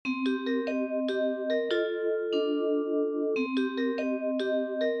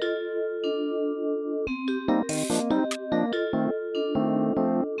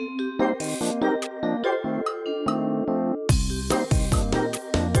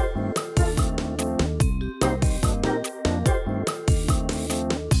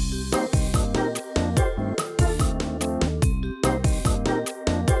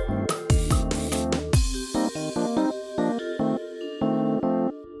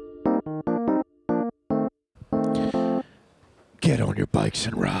Get on your bikes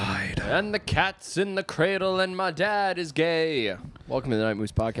and ride. And the cat's in the cradle and my dad is gay. Welcome to the Night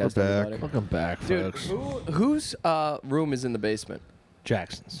Moose Podcast, We're back. everybody. Welcome back, Dude, folks. whose room is in the basement?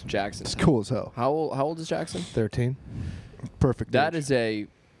 Jackson's. Jackson's. It's cool as hell. How old is Jackson? 13. Perfect. That age. is a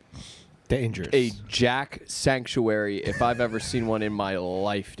Dangerous. Jack sanctuary if I've ever seen one in my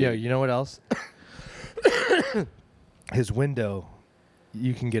life, dude. Yeah, you know what else? His window,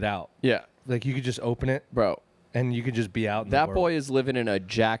 you can get out. Yeah, Like, you could just open it, bro. and you could just be out in the That world. boy is living in a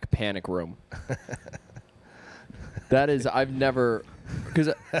Jack panic room. That is, I've never,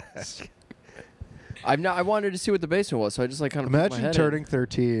 because I wanted to see what the basement was, so I just like kind of Imagine turning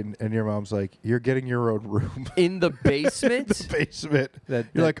 13 and your mom's like, "You're getting your own room in the basement. in the basement." That-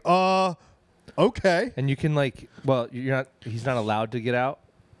 You're that- like, okay. And you can, like, well, you're not, he's not allowed to get out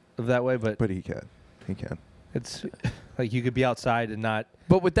of that way, but But he can. He can. it's, like, you could be outside and not,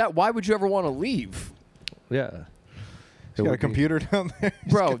 But with that, why would you ever want to leave? yeah. He's got a computer down there.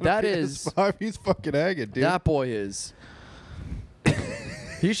 He's Bro, got a that is- PS5. He's fucking hanging, dude. That boy is.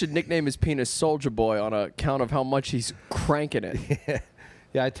 You should nickname his penis Soldier Boy on account of how much he's cranking it.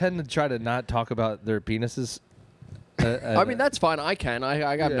 Yeah, I tend to try to not talk about their penises. I mean, that's fine. I can.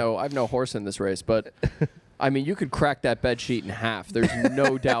 I got Yeah. I have no horse in this race, but I mean, you could crack that bed sheet in half. There's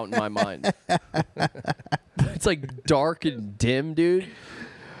no doubt in my mind. It's like dark and dim, dude.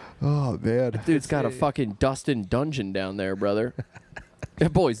 Oh man. Dude's got a fucking Dustin dungeon down there, brother.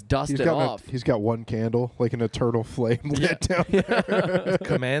 That boy's dusted off. He's got one candle, like an eternal flame lit down there.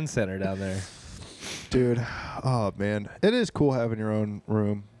 command center down there. Dude, oh man. It is cool having your own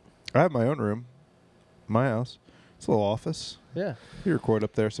room. I have my own room. My house. It's a little office. Yeah. We record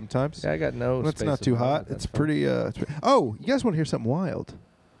up there sometimes. Yeah, I got no When it's space not too at home, hot. but It's that's fine. pretty, Oh, you guys want to hear something wild?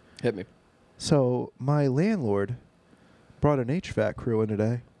 Hit me. So my landlord brought an HVAC crew in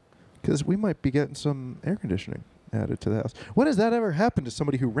today because we might be getting some air conditioning added to the house. When has that ever happened to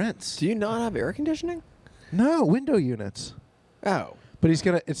somebody who rents? Do you not have air conditioning? No, window units. Oh. But he's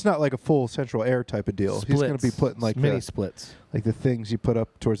gonna. It's not like a full central air type of deal. He's gonna be Splits. putting like mini the, splits. like the things you put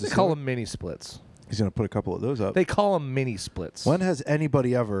up towards the They call ceiling. them mini splits. He's gonna put a couple of those up. They call them mini splits. When has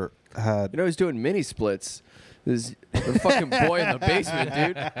anybody ever had? You know who's doing mini splits? Is the fucking boy in the basement,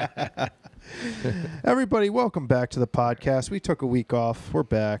 dude. Everybody, welcome back to the podcast. We took a week off. We're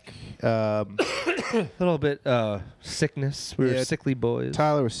back. A little bit sickness. We Yeah. were sickly boys.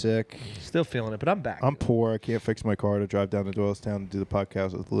 Tyler was sick. Still feeling it, but I'm back. I'm poor. I can't fix my car to drive down to Doylestown to do the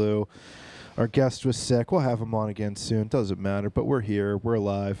podcast with Lou. Our guest was sick. We'll have him on again soon. Doesn't matter. But we're here. We're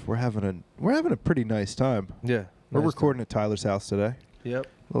alive. We're having a pretty nice time. Yeah. We're nice recording at Tyler's house today. Yep. A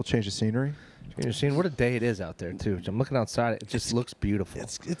little change of scenery. You're seeing what a day it is out there too. I'm looking outside. It just looks beautiful.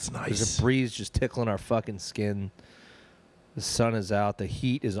 It's nice. There's a breeze just tickling our fucking skin. The sun is out. The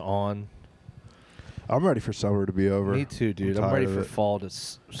heat is on. I'm ready for summer to be over. Me too, dude. I'm tired ready of for it. fall to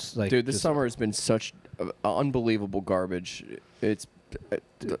like. Dude, this just- summer has been such unbelievable garbage. It's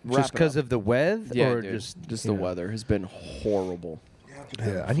just because of the weather, yeah, or dude, just the weather has been horrible.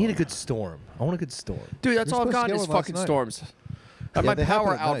 Yeah, I need a good storm. I want a good storm. Dude, that's We're all I've supposed to gotten get is one last fucking night. storms. I have Yeah, my they happen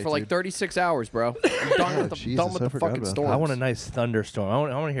power at out night, for like dude. 36 hours, bro. I'm done with the, Jesus, done with I the forgot fucking about that. storms. I want a nice thunderstorm. I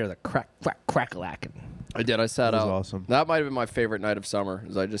want to hear the crack, crack, crack-lacking. I did. I sat That was out. awesome. That might have been my favorite night of summer.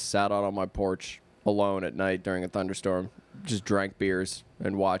 Is I just sat out on my porch alone at night during a thunderstorm, just drank beers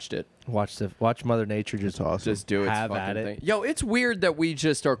and watched it. Watch Mother Nature just That's awesome. Just do its Have fucking at it. thing. Yo, it's weird that we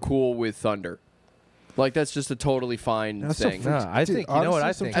just are cool with thunder. Like that's just a totally fine That's so thing. freaks- No, I Dude, think- you know what I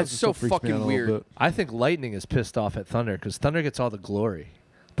honestly, think? sometimes That's it still so freaks me fucking out a little weird. bit. I think lightning is pissed off at thunder because thunder gets all the glory,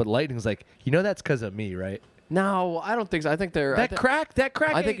 but lightning's like, that's because of me, right? No, I don't think so. I think they're That crack.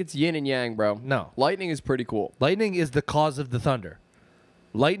 I think it's yin and yang, bro. No. Lightning is pretty cool. Lightning is the cause of the thunder.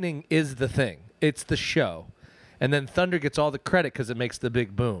 Lightning is the thing. It's the show, and then thunder gets all the credit because it makes the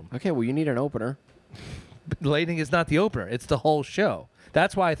big boom. Okay, well you need an opener, But lightning is not the opener. It's the whole show.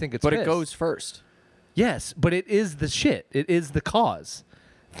 That's why I think it's. but it pissed. goes first. Yes, but it is the shit. It is the cause.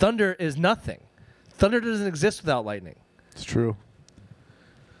 Thunder is nothing. Thunder doesn't exist without lightning. It's true.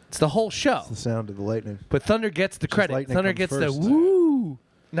 It's the whole show. It's the sound of the lightning. But thunder gets the credit. lightning Thunder comes gets first. the woo.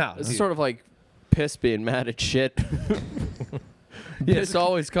 No, It's dude. sort of like piss being mad at shit. Yeah, Piss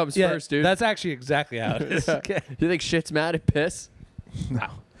always comes yeah, first, dude. That's actually exactly how it is. Okay. You think shit's mad at piss? No,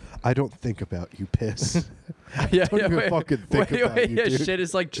 I don't think about you, piss. Yeah, Don't even fucking think about you, yeah, dude. shit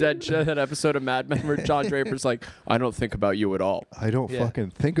is like that episode of Mad Men where John Draper's like, I don't think about you at all. I don't Yeah.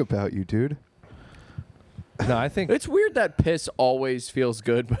 fucking think about you, dude. No, I think It's weird that piss always feels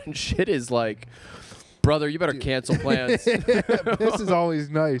good, but shit is like, brother, you better cancel plans. Piss is always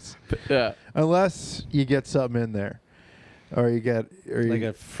nice. Yeah. Unless you get something in there. or you get, or Like you,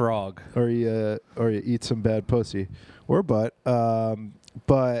 a frog. or you eat some bad pussy or butt.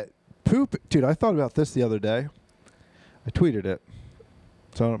 But poop, dude. I thought about this the other day. I tweeted it,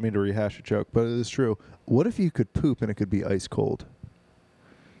 so I don't mean to rehash a joke, but it is true. What if you could poop and it could be ice cold?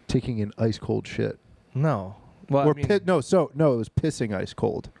 Taking an ice cold shit. No. Well, Or I mean, it was pissing ice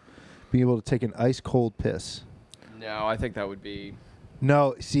cold. Being able to take an ice cold piss. No, I think that would be.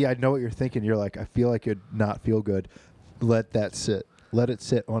 No, see, I know what you're thinking. You're like, I feel like it'd not feel good. Let that sit. Let it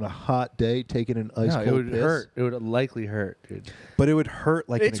sit on a hot day, taking an ice cold it would piss. hurt. It would likely hurt, dude. But it would hurt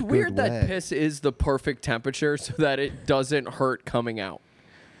like It's in a weird good that way. piss is the perfect temperature so that it doesn't hurt coming out.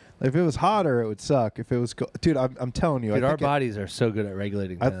 If it was hotter, it would suck. If it was, dude, I'm telling you, Dude, I our think bodies are so good at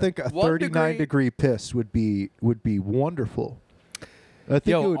regulating I that. think a 1 39 degree piss would be wonderful. I think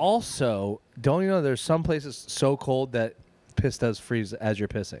it Yo, would, also, don't you know there's some places so cold that piss does freeze as you're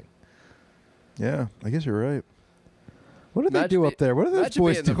pissing? yeah, I guess you're right. What do they Imagine do be- up there? What are those imagine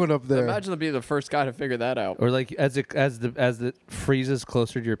boys being the- doing up there? Imagine being the first guy to figure that out. Or like as it freezes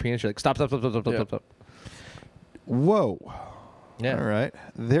closer to your penis, you're like stop. Yeah. Whoa. Yeah. All right.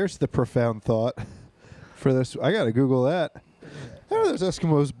 There's the profound thought for this. I got to Google that. How are those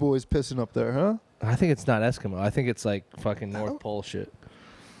Eskimos boys pissing up there, huh? I think it's not Eskimo. I think it's like fucking North Pole shit.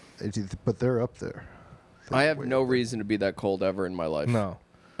 But they're up there. I have no reason to be that cold ever in my life. No.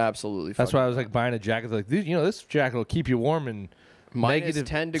 Absolutely. That's why I was fucking like buying a jacket. Like, this jacket will keep you warm and minus negative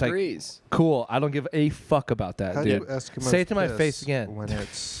 10 it's like, degrees. cool. I don't give a fuck about that, How dude. do Eskimos Say it to my piss face again. when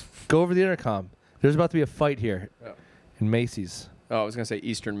it's Go over the intercom. There's about to be a fight here Yeah. in Macy's. Oh, I was going to say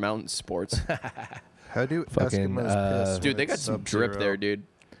Eastern Mountain Sports. how do Fucking, Eskimos piss? Dude, when they got it's some drip sub-zero? there, dude.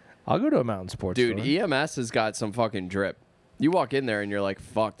 I'll go to a mountain sports Dude, store. EMS has got some fucking drip. You walk in there and you're like,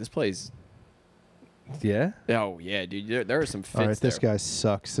 fuck, this place. Yeah? Oh, yeah, dude. There are some fits All right, this there. guy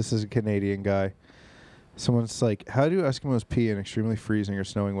sucks. This is a Canadian guy. Someone's like, how do Eskimos pee in extremely freezing or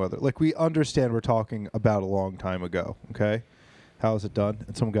snowing weather? Like, we understand we're talking about a long time ago, okay? How is it done?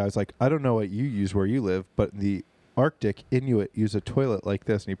 And some guy's like, I don't know what you use where you live, but in the Arctic, Inuit use a toilet like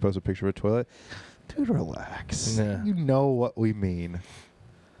this. And he posts a picture of a toilet. Dude, relax. Yeah. You know what we mean.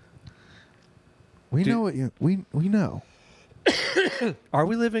 We Dude- know what you... We know. Are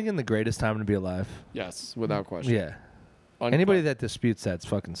we living in the greatest time to be alive? Yes, without question. Yeah. Anybody that disputes that's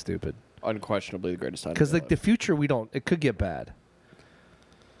fucking stupid. Unquestionably the greatest time. Because like the future, it could get bad.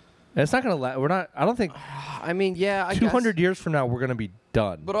 And it's not gonna last. We're not. I don't think I mean, yeah, I 200 guess. years from now we're gonna be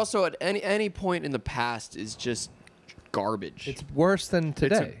done. But also, at any point in the past is just garbage. it's worse than It's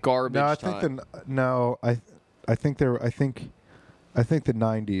today. a garbage No, I time. think I think the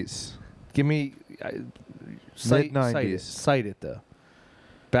 90s. Give me cite Mid-90s. it. Cite it though.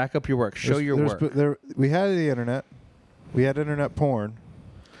 Back up your work. Show your work. We had the internet. We had internet porn.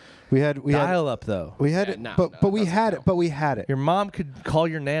 We had Dial up though. we had Yeah, it, no, but no, we doesn't had count. it. But we had it. Your mom could call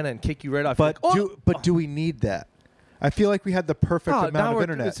your nana and kick you right off. But You're like, oh! do we need that? I feel like we had the perfect Oh, amount now of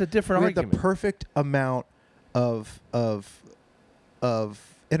internet. it's a different we had the argument. perfect amount of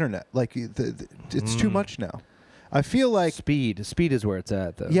internet. Like it's too much now. I feel like Speed is where it's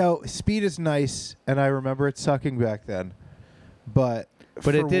at though. speed is nice, and I remember it sucking back then. But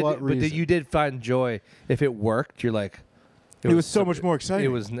but it for did. what But reason? you did find joy if it worked. You're like, It was so much more exciting. It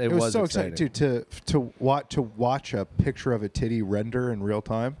was so exciting. exciting, dude. To watch a picture of a titty render in real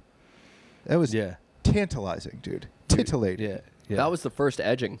time. That was Yeah. tantalizing, dude. Titillating. Yeah. Yeah. That was the first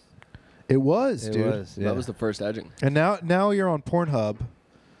edging. It was, It dude. was, yeah. That was the first edging. And now you're on Pornhub,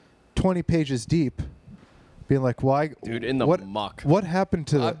 20 pages deep, being like, why, Dude, in the what, muck. What happened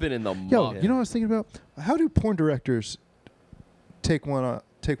to? I've been in the Yo, muck. you know what I was thinking about? How do porn directors take one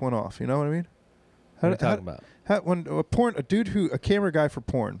off? You know what I mean? What are you talking about? When a camera guy for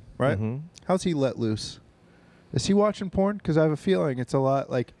porn, right? Mhm. How's he let loose? Is he watching porn? Because I have a feeling it's a lot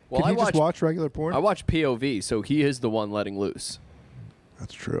like. Well, can he just watch regular porn? I watch POV, so he is the one letting loose.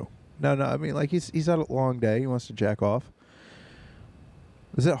 That's true. No. I mean, like he's had a long day. He wants to jack off.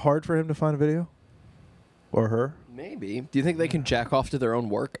 Is it hard for him to find a video? Or her? Maybe. Do you think they can jack off to their own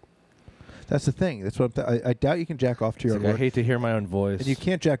work? That's the thing. That's what I doubt you can jack off to your It's own like, I work. hate to hear my own voice. And you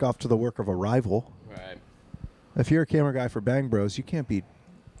can't jack off to the work of a rival. Right. If you're a camera guy for Bang Bros, you can't be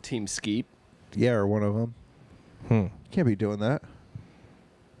Team Skeep. or one of them. Hmm. You can't be doing that.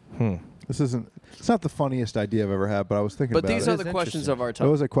 Hmm. It's not the funniest idea I've ever had, but I was thinking But about these it. are It's the questions interesting. of our That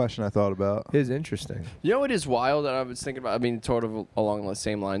time. was a question I thought about. It is interesting. You know what is wild that I was thinking about? I mean, sort of along the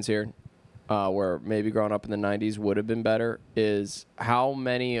same lines here, where maybe growing up in the 90s would have been better, is how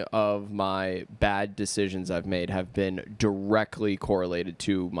many of my bad decisions I've made have been directly correlated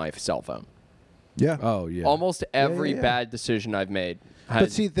to my cell phone. Yeah. Oh yeah. Almost every yeah. bad decision I've made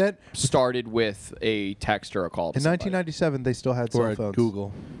But see, that started with a text or a call to in somebody. 1997 they still had Or cell at phones.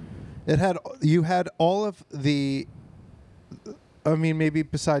 Google. You had all of the. I mean, maybe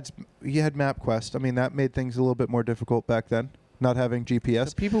besides you had MapQuest. I mean, that made things a little bit more difficult back then. Not having GPS.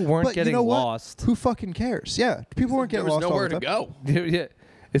 So people weren't But getting you know what? lost. Who fucking cares? Yeah, people weren't There getting was lost. nowhere all to the time. go. Yeah.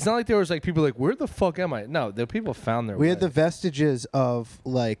 It's not like there was like people like, where the fuck am I? No, the people found their way. We had the vestiges of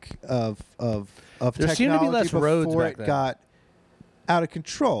There technology seemed to be less before roads back it then. got out of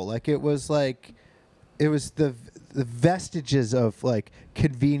control. Like it was the vestiges of like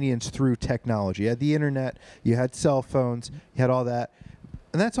convenience through technology. You had the internet, you had cell phones, you had all that,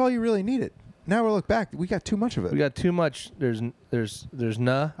 and that's all you really needed. Now we look back, we got too much of it. We got too much. There's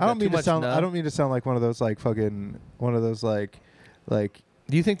nah. I don't mean to sound. Nah. I don't mean to sound like one of those like fucking one of those like.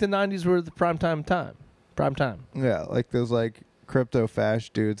 Do you think the 90s were the prime time? Prime time. Yeah, like those like crypto fash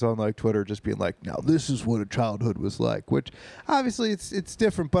dudes on like Twitter just being like, "Now this is what a childhood was like," which obviously it's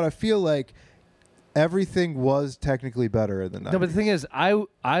different, but I feel like everything was technically better in the 90s. No, but the thing is, I'm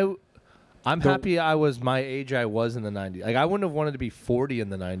happy I was my age I was in the 90s. Like I wouldn't have wanted to be 40 in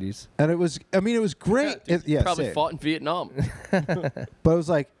the 90s. And it was great. Dude, probably same. fought in Vietnam. But it was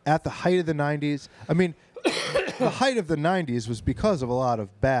like at the height of the 90s. I mean, the height of the 90s was because of a lot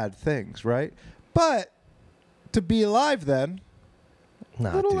of bad things, right? But to be alive then, a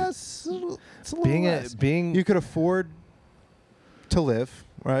little less. It's a little less. You could afford to live,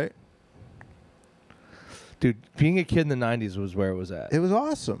 right? Dude, being a kid in the 90s was where it was at. It was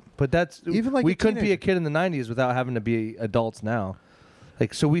awesome. But that's Even like we a couldn't be a teenager. kid in the 90s without having to be adults now.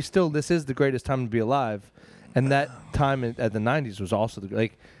 Like so we still this is the greatest time to be alive. And that time at the 90s was also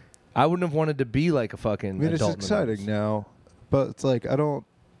like I wouldn't have wanted to be like a fucking I mean, it's adult in the exciting 90s. now, but it's like I don't.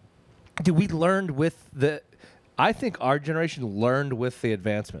 Dude, we learned with the I think our generation learned with the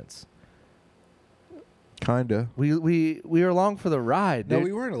advancements. Kinda. We were along for the ride, dude. No,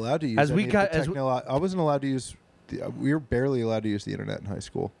 we weren't allowed to use. As we any of got- the as we- I wasn't allowed to use. We were barely allowed to use the internet in high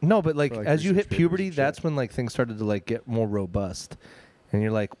school. No, but like, For, like, as you research hit papers puberty, and shit. that's when like things started to like get more robust, and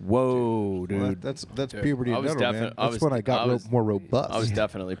you're like, "Whoa, dude!" Well, that's Dude, puberty I in was general, man. defi- I That's was- when I got I was- more robust. I was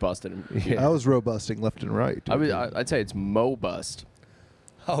definitely busted. Yeah. I was robusting left and right. dude. I'd say it's mo bust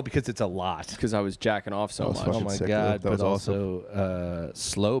oh, because it's a lot. because I was jacking off so I was much. Oh fucking my sick of it. god! That But was also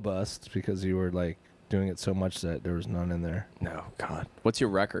slow bust because you were like doing it so much that there was none in there. No, God. What's your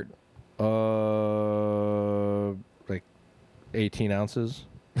record? Like 18 ounces.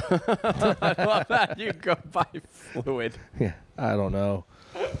 I love that you go by fluid. Yeah, I don't know.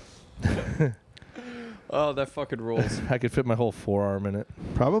 Oh, that fucking rules. I could fit my whole forearm in it.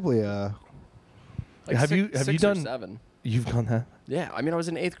 Probably. Like Have you six or done- 7? You've gone that? Yeah, I mean, I was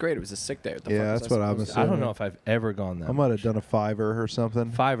in 8th grade. It was a sick day. What the Yeah, fuck was that's what I'm supposed to do? I don't assuming. know if I've ever gone that. I might have done a fiver or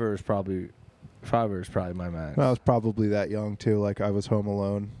something. Fiver is probably my max. I was probably that young too. Like I was home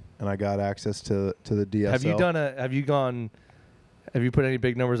alone and I got access to the DSL. Have you put any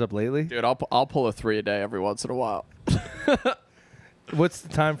big numbers up lately? Dude, I'll pull a 3 a day every once in a while. What's the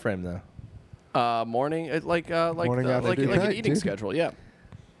time frame though? Morning, like Morning, like afternoon, an night, eating dude. schedule. Yeah.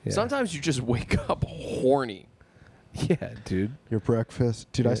 Yeah. Sometimes you just wake up horny. Yeah, dude. Your breakfast,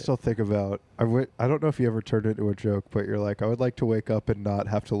 dude. I Yeah. still think about. I don't know if you ever turned it into a joke, but you're like, I would like to wake up and not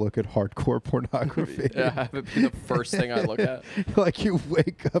have to look at hardcore pornography. Yeah, have it be the first thing I look at. Like you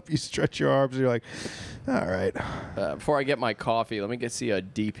wake up, you stretch your arms, and you're like, all right. Before I get my coffee, let me see a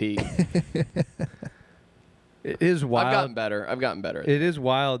DP. It is wild. I've gotten better. It is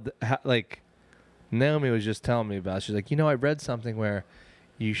wild. Like Naomi was just telling me about. She's like, I read something where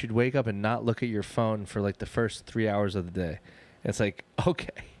you should wake up and not look at your phone for like the first 3 hours of the day. And it's like, okay.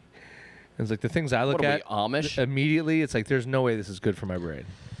 And it's like the things I look What are at we, Amish? immediately. It's like there's no way this is good for my brain.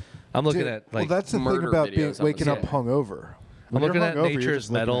 I'm looking Dude, at like well, that's the thing murder about videos on waking the up side. hungover. I'm When you're looking at hungover, you're nature's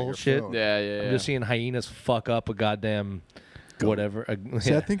just looking at metal your shit. phone. Yeah. I'm just seeing hyenas fuck up a goddamn whatever.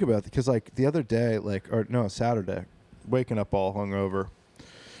 See, Yeah. I think about it because like the other day, Saturday, waking up all hungover,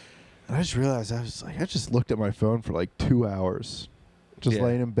 and I just realized I just looked at my phone for like 2 hours, just Yeah.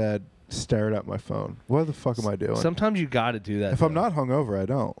 laying in bed, staring at my phone. What the fuck am I doing? Sometimes you got to do that. If I'm though. not hungover, I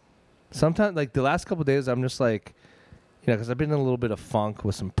don't. Sometimes, like the last couple of days, I'm just like, because I've been in a little bit of funk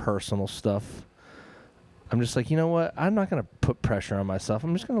with some personal stuff. I'm just like, you know what? I'm not gonna put pressure on myself.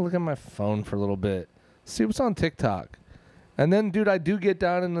 I'm just gonna look at my phone for a little bit, see what's on TikTok, and then, dude, I do get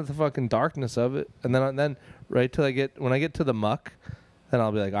down into the fucking darkness of it, and then right till when I get to the muck, then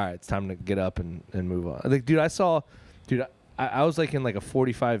I'll be like, all right, it's time to get up and move on. Like, dude, I was like in like a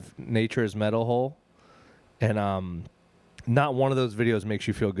 45 Nature is Metal hole, and not one of those videos makes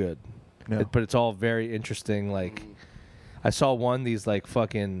you feel good. No. But it's all very interesting. Like, I saw one, these like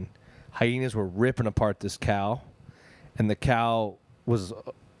fucking hyenas were ripping apart this cow, and the cow was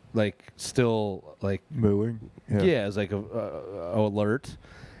like still like Mooing. yeah, it was like a alert,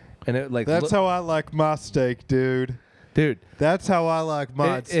 and it like That's how I like my steak, dude. dude. That's how I like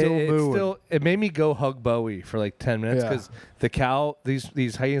mine. Still mooing. It made me go hug Bowie for like 10 minutes Yeah. because the cow,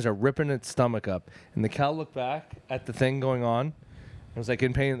 these hyenas are ripping its stomach up, and the cow looked back at the thing going on. It was like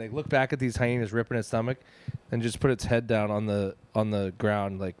in pain. Like looked back at these hyenas ripping its stomach, and just put its head down on the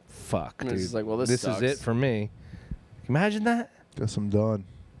ground. Like fuck, And dude. it's just like, well, this is it sucks. for me. Imagine that. Guess I'm done.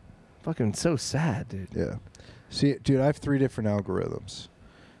 Fucking so sad, dude. Yeah. See, dude, I have 3 different algorithms.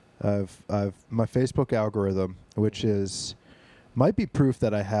 I've my Facebook algorithm, which might be proof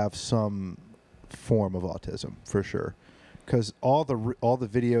that I have some form of autism for sure, because all the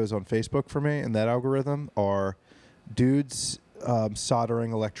videos on Facebook for me in that algorithm are dudes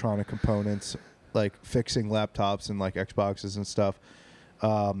soldering electronic components, like fixing laptops and like Xboxes and stuff,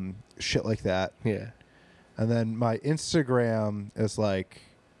 shit like that. Yeah. And then my Instagram is like,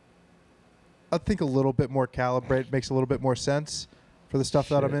 I think a little bit more calibrated, makes a little bit more sense for the stuff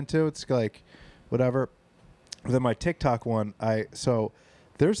that I'm Shit. into. It's like, whatever. Then my TikTok one, so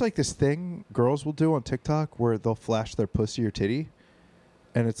there's like this thing girls will do on TikTok where they'll flash their pussy or titty,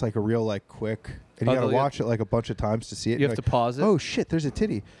 and it's like a real like quick, and you gotta watch it like a bunch of times to see it. You and have you're to pause it. like, oh shit, there's a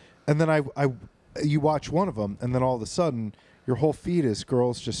titty, and then you watch one of them, and then all of a sudden your whole feed is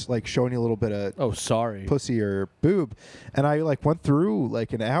girls just like showing you a little bit of Oh, sorry. pussy or boob, and I like went through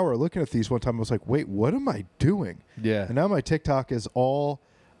like an hour looking at these one time. I was like, wait, what am I doing? Yeah. And now my TikTok is all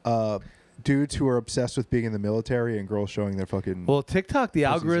dudes who are obsessed with being in the military and girls showing their fucking Well, TikTok, the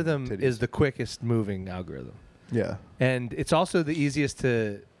pussies and algorithm titties. is the quickest moving algorithm, yeah. and it's also the easiest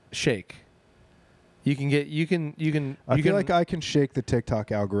to shake. You can I feel like I can shake the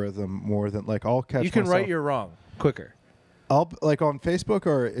TikTok algorithm more than like I'll catch. you can myself. right your wrong quicker. I'll like on Facebook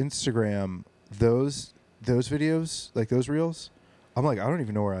or Instagram those videos like those reels. I'm like I don't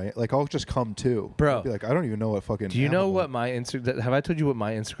even know where I am. Like I'll just come to Bro. I'll be like I don't even know what fucking. Do you know animal- what my Instagram? Have I told you what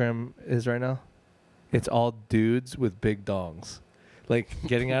my Instagram is right now? It's all dudes with big dongs, like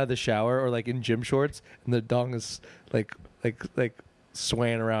getting out of the shower or like in gym shorts, and the dong is like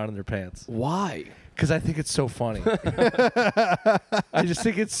swaying around in their pants. Why? Because I think it's so funny. I just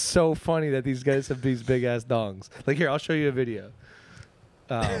think it's so funny that these guys have these big ass dongs. Like here, I'll show you a video.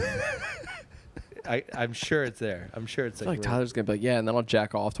 I'm sure it's there. I'm sure it's I feel like Tyler's gonna be like, yeah, and then I'll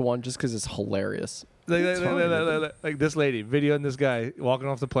jack off to one just because it's hilarious. like this lady videoing this guy walking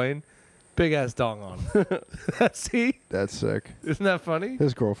off the plane, big ass dong on. See, That's sick. isn't that funny?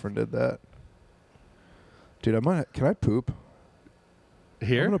 His girlfriend did that. Dude, can I poop?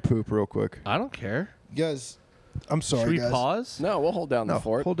 Here, I'm gonna poop real quick. I don't care. Guys, I'm sorry, Should we guys. pause? No, we'll hold down No, the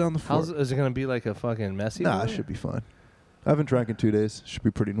fort. hold down the fort. Is it gonna be like a fucking messy? Nah, it one? should be fine. I haven't drank in 2 days. Should be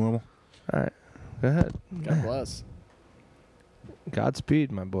pretty normal. All right, go ahead. God bless.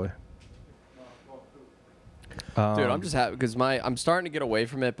 Godspeed, my boy. Dude, I'm just happy because I'm starting to get away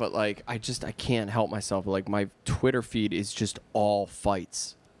from it, but like I can't help myself. Like my Twitter feed is just all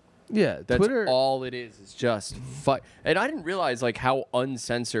fights. yeah. That's Twitter. all it is. It's just fight. And I didn't realize like how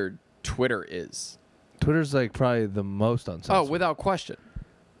uncensored Twitter is. Twitter's like probably the most uncensored. Oh, without question.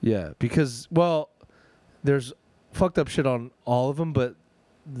 Yeah, because there's fucked up shit on all of them, but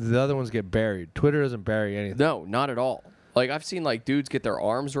the other ones get buried. Twitter doesn't bury anything. No, not at all. Like I've seen like dudes get their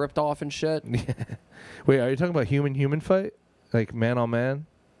arms ripped off and shit. Wait, are you talking about human fight, like man on man,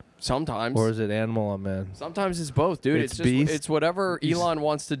 Sometimes. or is it animal on man? Sometimes it's both, dude. It's It's just beast. it's whatever You s- Elon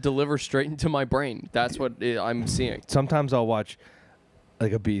wants to deliver straight into my brain. That's what I'm seeing. Sometimes I'll watch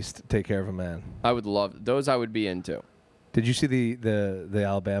like a beast take care of a man. I would love those. I would be into. Did you see the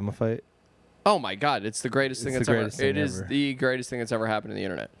Alabama fight? Oh my god, it's the greatest thing It's that's the ever. greatest thing It is ever. the greatest thing that's ever happened to the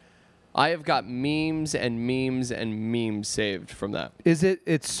internet. I have got memes and memes and memes saved from that.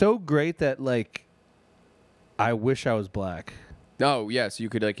 It's so great that like I wish I was black. Oh yes, you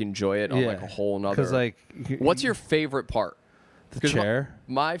could like enjoy it on like a whole nother. Because like, what's your favorite part? the 'Cause chair?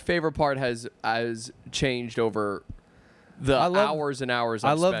 My favorite part has changed over the I love- hours and hours.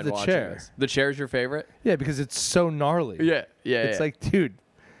 I I've love spent the watching chair. This. The chair's your favorite? Yeah, because it's so gnarly. Yeah. It's like, dude,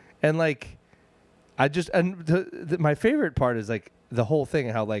 and like, my favorite part is like the whole thing,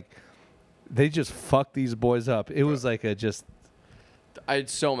 how like they just fucked these boys up. It was like I had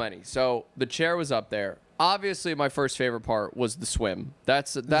so many. So the chair was up there. Obviously, my first favorite part was the swim.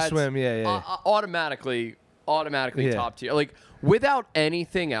 That's swim, yeah. automatically Yeah. top tier. Like without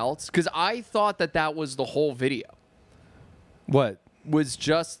anything else, because I thought that was the whole video. What? Was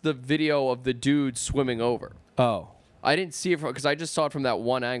just the video of the dude swimming over. Oh, I didn't see it because I just saw it from that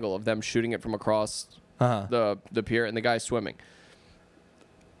one angle of them shooting it from across uh-huh. the pier and the guy swimming.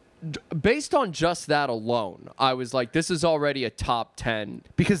 Based on just that alone, I was like, this is already a top 10.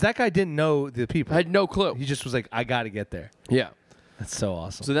 Because that guy didn't know the people. I had no clue. He just was like, I got to get there. Yeah. That's so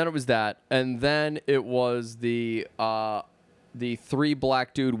awesome. So then it was that, and then it was the 3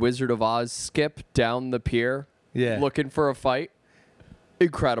 black dude Wizard of Oz skip down the pier, looking for a fight.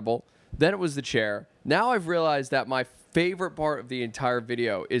 Incredible. Then it was the chair. Now I've realized that my favorite part of the entire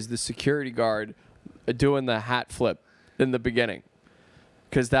video is the security guard doing the hat flip in the beginning,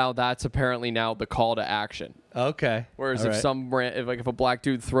 because now that's apparently now the call to action. Okay. Whereas if a black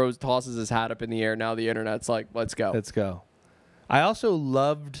dude tosses his hat up in the air, now the internet's like, let's go. Let's go. I also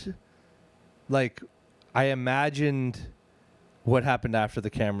loved, like, I imagined what happened after the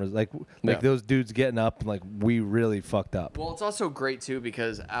cameras. Like those dudes getting up and, like, we really fucked up. Well, it's also great, too,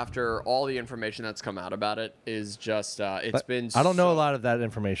 because after all the information that's come out about it is just, it's been I don't know a lot of that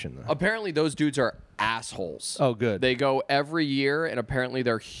information, though. Apparently, those dudes are assholes. Oh, good. They go every year, and apparently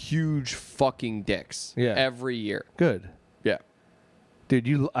they're huge fucking dicks. Yeah. Every year. Good. Yeah.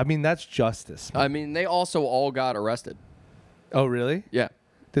 Dude, I mean, that's justice, man. I mean, they also all got arrested. Oh, really? Yeah.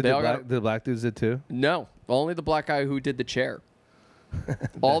 Did the black dudes did too? No. Only the black guy who did the chair.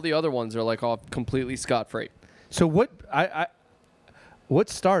 All the other ones are like all completely scot-free. So what what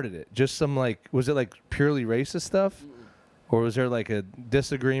started it? Just some was it like purely racist stuff? Or was there like a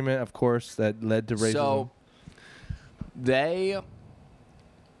disagreement, of course, that led to racism? So they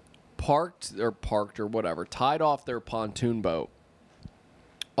parked or whatever, tied off their pontoon boat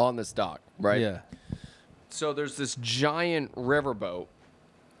on this dock, right? Yeah. So there's this giant riverboat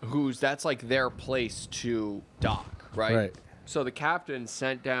that's like their place to dock, right? Right. So the captain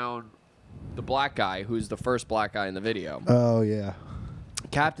sent down the black guy, who's the first black guy in the video. Oh, yeah.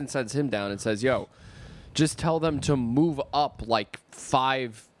 Captain sends him down and says, yo, just tell them to move up like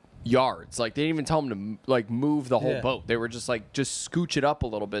 5 yards. Like, they didn't even tell him to like move the whole boat. They were just like, just scooch it up a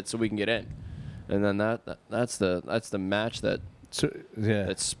little bit so we can get in. And then that's the match that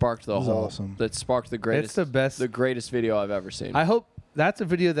sparked the whole awesome. That sparked the greatest the greatest video I've ever seen. I hope that's a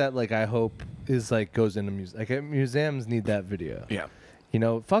video that I hope is goes into museums. Like, museums need that video. Yeah. You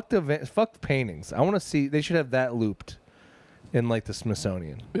know, fuck the paintings. I want to see. They should have that looped in like the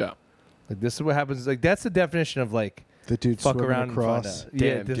Smithsonian. Yeah. Like, this is what happens. Like, that's the definition of like the dude fuck swimming around across. and find out.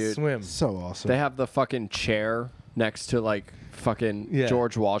 Damn, Yeah, just dude. swim. So awesome. They have the fucking chair next to like fucking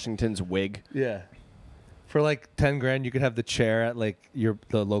George Washington's wig. Yeah. For like 10 grand, you could have the chair at like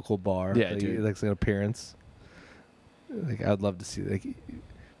the local bar. Yeah, like, dude. Like an appearance. Like, I'd love to see. Like,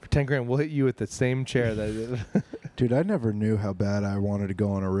 for 10 grand, we'll hit you with the same chair that. Dude, I never knew how bad I wanted to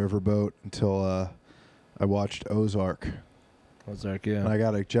go on a riverboat until I watched Ozark. Ozark, yeah. And I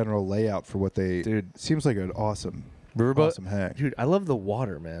got a general layout for what they. Dude, seems like an awesome riverboat hack. Dude, I love the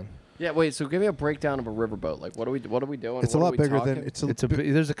water, man. Yeah, wait. So give me a breakdown of a riverboat. Like, what are we doing? It's a lot bigger than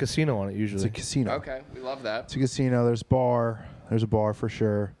There's a casino on it usually. It's a casino. Okay, we love that. It's a casino. There's bar. There's a bar for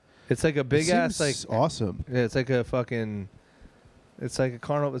sure. It's like a big ass awesome. Yeah, it's like a fucking. It's like a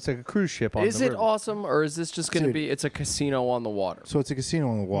carnival. It's like a cruise ship on Is the it river. awesome, or is this just going to be? It's a casino on the water. So it's a casino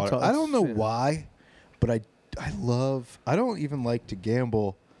on the water. I don't know why, but I don't even like to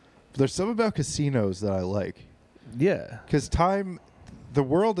gamble. But there's something about casinos that I like. Yeah. Because the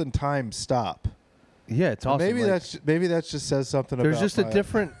world and time stop. Yeah, it's awesome. Maybe that just says something about. There's just a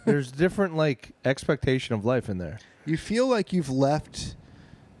different. There's different like expectation of life in there. You feel like you've left,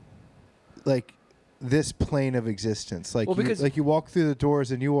 like, this plane of existence. Like, you walk through the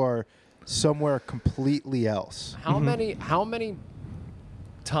doors and you are somewhere completely else. How many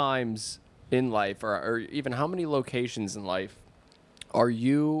times in life, or even how many locations in life, are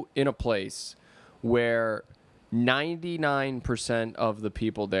you in a place where 99% of the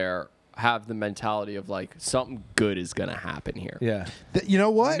people there have the mentality of like something good is gonna happen here? Yeah. You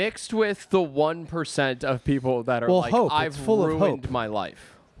know what? Mixed with the 1% of people that are like, hope. I've It's full of ruined hope. my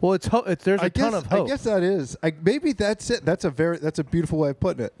life. Well, there's a ton of hope. I guess that is. Maybe that's it. That's a beautiful way of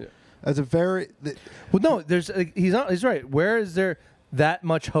putting it. Yeah. That's a very. Well, no, he's right. Where is there that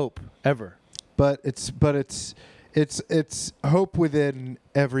much hope ever? But it's hope within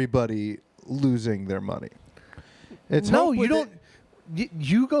everybody losing their money. It's no, you don't.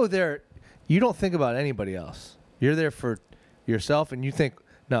 You go there. You don't think about anybody else. You're there for yourself, and you think,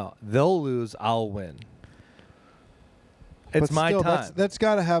 no, they'll lose, I'll win. It's my time. That's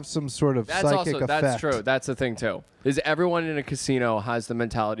got to have some sort of psychic effect. That's true. That's the thing too. Is everyone in a casino has the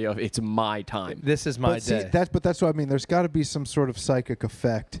mentality of it's my time. This is my day. That's what I mean. There's got to be some sort of psychic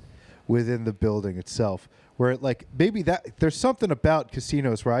effect within the building itself, where maybe there's something about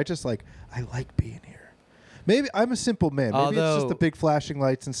casinos where I like being here. Maybe I'm a simple man. Maybe it's just Although- the big flashing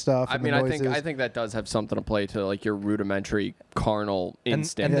lights and stuff. I and mean, the I noises. think that does have something to play to like your rudimentary carnal And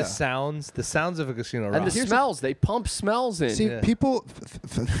instinct. the sounds of a casino And rock. the smells, they pump smells in. See, Yeah. people,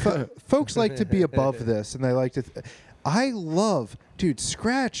 folks like to be above this, and they like to. I love, dude.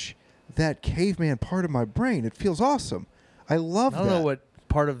 Scratch that caveman part of my brain. It feels awesome. I love I don't that. know what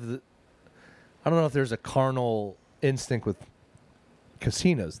part of the. I don't know if there's a carnal instinct with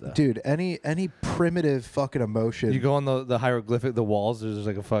casinos though. Dude, any primitive fucking emotion. You go on the hieroglyphic, the walls. There's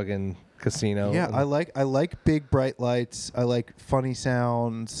like a fucking casino. Yeah, and- I like big bright lights. I like funny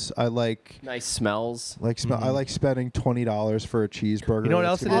sounds. I like Nice smells. I like spending $20 for a cheeseburger. You know what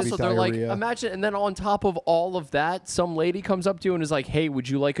that's else it gonna is? be Also, they're like, diarrhea. imagine, and then on top of all of that, some lady comes up to you and is like, "Hey, would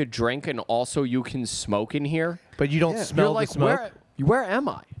you like a drink? And also, you can smoke in here." But you don't Yeah. smell You're like, the smoke. where am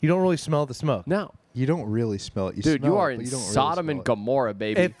I? You don't really smell the smoke. No, You don't really smell it. You dude, smell you are it, but in you don't really Sodom smell and it. Gomorrah,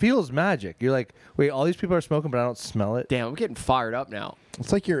 baby. It feels magic. You're like, wait, all these people are smoking, but I don't smell it. Damn, I'm getting fired up now.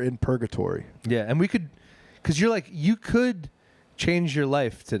 It's like you're in purgatory. Yeah, and we could, because you're like, you could change your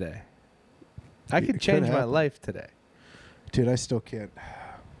life today. I It could could change my happen. life today. Dude, I still can't.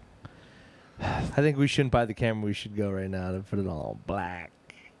 I think we shouldn't buy the camera. We should go right now to put it all black.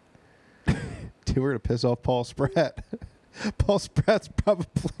 Dude, we're going to piss off Paul Spratt. Paul Spratt's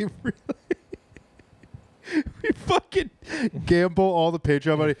probably really. We fucking gamble all the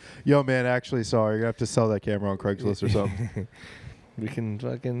Patreon money. Yo, man, actually, sorry. You're going to have to sell that camera on Craigslist or something. We can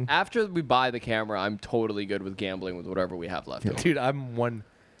fucking. After we buy the camera, I'm totally good with gambling with whatever we have left. over. Dude, I'm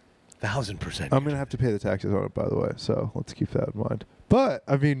 1,000%. I'm going to have to pay the taxes on it, by the way. So let's keep that in mind. But,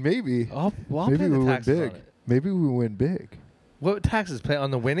 I mean, maybe. I'll maybe pay we the win taxes on big. it. Maybe we win big. What taxes pay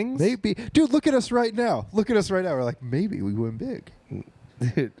on the winnings? Maybe. Dude, look at us right now. Look at us right now. We're like, maybe we win big.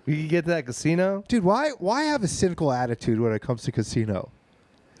 Dude, we can get to that casino. Dude, why have a cynical attitude when it comes to casino?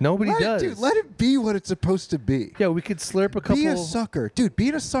 Nobody does. Dude, let it be what it's supposed to be. Yeah, we could slurp a couple. Be a sucker. Dude,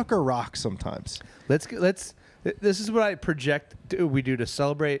 being a sucker rocks sometimes. Let's. This is what I project. We do to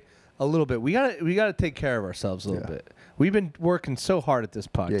celebrate a little bit. We gotta take care of ourselves a little Yeah. bit. We've been working so hard at this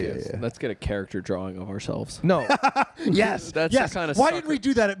podcast. Yeah. Let's get a character drawing of ourselves. No. Yes. That's yes. the kind of Why sucker- did we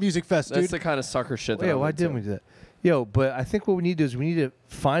do that at Music Fest, That's dude? the kind of sucker shit that Yeah, I'm why into. didn't we do that? Yo, but I think what we need to do is we need to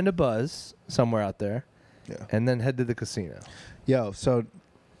find a buzz somewhere out there Yeah. and then head to the casino. Yo, so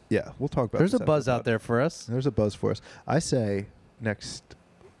yeah, we'll talk about There's a this buzz after out there for us. There's a buzz for us. I say next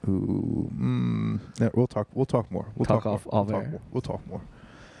no, we'll talk more. We'll Talk talk more. off- off We'll talk air. more. We'll talk more.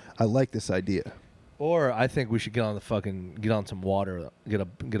 I like this idea. Or I think we should get on some water, get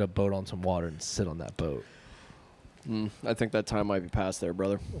a boat on some water and sit on that boat. I think that time might be past there,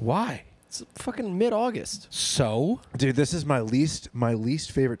 brother. Why? It's fucking mid-August. So? Dude, this is my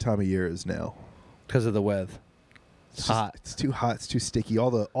least favorite time of year is now. Because of the weather. It's hot. It's too hot. It's too sticky. All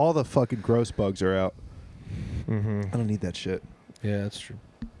the fucking gross bugs are out. Mm-hmm. I don't need that shit. Yeah, that's true.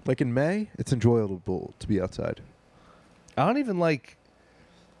 Like in May, it's enjoyable to be outside. I don't even like.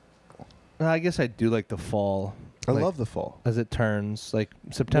 I guess I do like the fall. I Like, love the fall. as it turns, like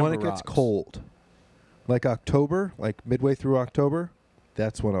September. When it gets rocks. cold. Like October, like midway through October,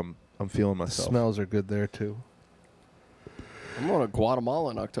 that's when I'm feeling The myself. smells are good there too. I'm going to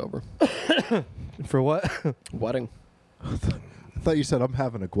Guatemala in October. For what? Wedding. I thought you said I'm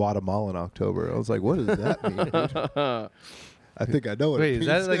having a Guatemala in October. I was like, what does that mean, dude? I think I know what Wait, it is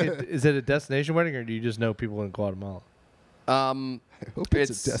means. that like is it a destination wedding or do you just know people in Guatemala? I hope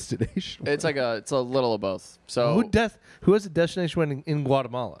it's it's- a destination. It's a little of both. So Who has a destination wedding in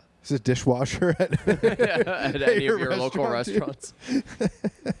Guatemala? Is it a dishwasher at at any your of your local restaurant, dude?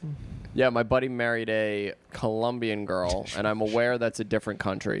 restaurants. Yeah, my buddy married a Colombian girl, and I'm aware that's a different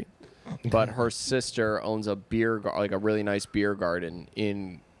country. But her sister owns a like a really nice beer garden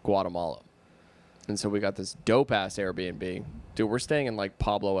in Guatemala, and so we got this dope ass Airbnb. Dude, we're staying in like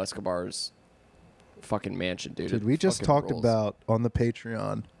Pablo Escobar's fucking mansion, dude. Dude, It we just fucking talked rules. about on the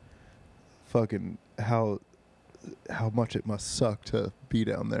Patreon fucking how much it must suck to be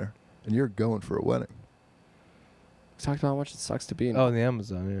down there. And you're going for a wedding. We talked about how much it sucks to be in. Oh, in the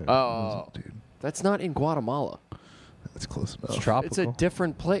Amazon. Yeah. Oh, Dude, that's not in Guatemala. that's close enough. It's tropical. It's a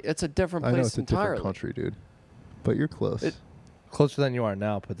different place. It's a different I place know it's a entirely. different country, dude. But you're close. Closer than you are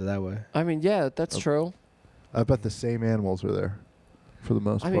now. Put it that way. I mean, yeah, that's Oh. true. I bet the same animals are there for the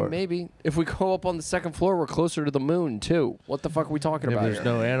most I part. mean, maybe if we go up on the second floor, we're closer to the moon too. What the fuck are we talking Yeah, about there's here?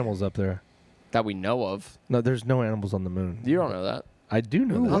 no animals up there. That we know of. No, there's no animals on the moon. You don't know that. I do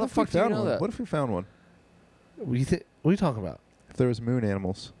know Ooh, How that. the if we fuck do you found know one? that? What if we found one? What are you talking about, If there was moon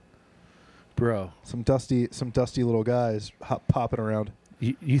animals, bro? some dusty little guys popping around.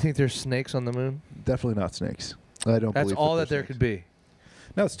 You think there's snakes on the moon? Definitely not snakes. I don't. That's believe all that that there there's could snakes.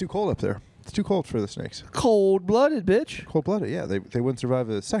 be. No, it's too cold up there. It's too cold for the snakes. Cold-blooded, bitch. Cold-blooded, yeah. They wouldn't survive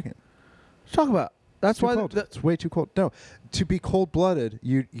a second. Talk about. That's Too why cold. It's way too cold. No, to be cold-blooded,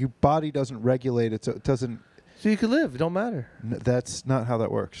 your body doesn't regulate it, so it doesn't. so you can live. It don't matter. That's not how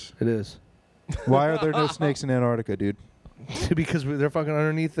that works. It is. Why are there no snakes in Antarctica, dude? Because they're fucking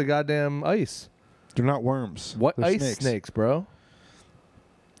underneath the goddamn ice. They're not worms. What They're ice snakes, bro?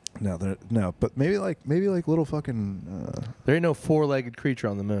 No, but maybe like little fucking. There ain't no four-legged creature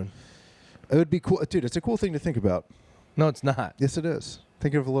on the moon. It would be cool, dude. It's a cool thing to think about. No, it's not. Yes, it is.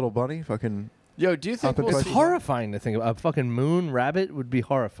 Think of a little bunny, fucking. Yo, do you think Up and we'll It's Question. see? horrifying to think about. A fucking moon rabbit would be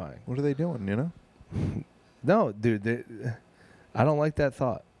horrifying. What are they doing? You know. No, dude. I don't like that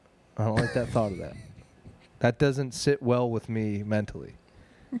thought. I don't like that thought of that. That doesn't sit well with me mentally.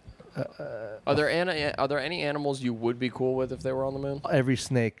 Are there any animals you would be cool with if they were on the moon? Every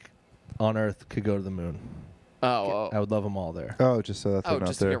snake on Earth could go to the moon. Oh, I would love them all there. Oh, just so that they're not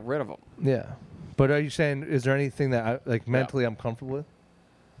just to there. get rid of them. Yeah. But are you saying, is there anything that mentally I'm comfortable with?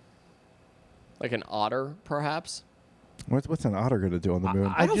 Like an otter, perhaps? What's an otter going to do on the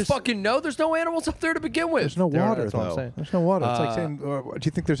moon? I don't just- fucking know. There's no animals up there to begin with. There's no There are, water that's what I'm though. saying. There's no water. It's like Uh, saying, do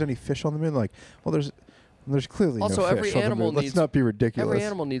you think there's any fish on the moon? Like, well, there's clearly Also, no every fish on the animal moon. Let's needs- not be ridiculous. Every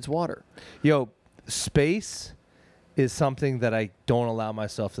animal needs water. Yo, space is something that I don't allow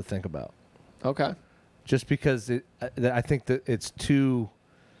myself to think about. Okay. Just because I think that it's too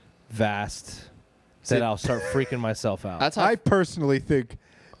vast See- that I'll start freaking myself out. That's how I personally think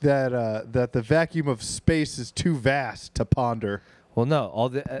that that the vacuum of space is too vast to ponder. Well, no, all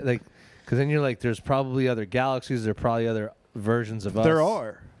the because then you're like, there's probably other galaxies. There are probably other versions of us. There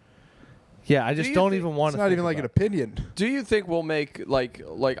are. Yeah, I just you don't think- even want It's to. not even like an opinion. Do you think we'll make like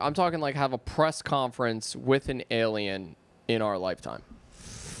I'm talking like have a press conference with an alien in our lifetime?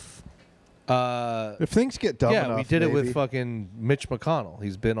 If things get dumb yeah, enough, we did it with maybe. fucking Mitch McConnell.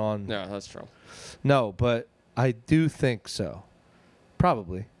 He's been on. Yeah, that's true. No, but I do think so.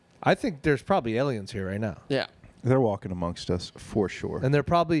 Probably. I think there's probably aliens here right now, Yeah. They're walking amongst us for sure. and they're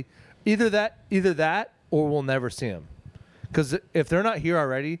probably either that, or we'll never see them. Because if they're not here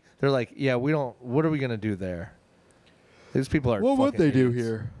already, they're like, yeah, we don't. What are we gonna do there? These people are. What would fucking they do idiots.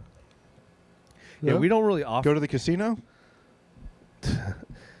 here? Yeah, Huh? we don't really offer. Go to the casino?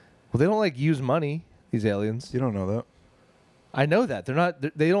 Well, they don't like use money. These aliens. You don't know that. I know that they're not.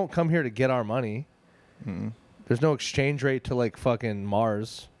 They don't come here to get our money. Mm. There's no exchange rate to like fucking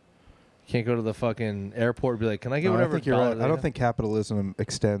Mars. You can't go to the fucking airport and be like, "Can I get No, I whatever?" think you're dollar right. they I don't have?" think capitalism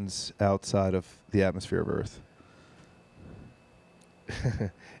extends outside of the atmosphere of Earth.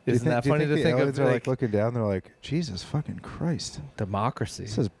 Isn't that funny to the think of? aliens are Like, like looking down. They're like, Jesus fucking Christ! democracy.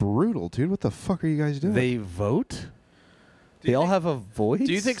 This is brutal, dude. What the fuck are you guys doing? They vote. you They all think- have a voice.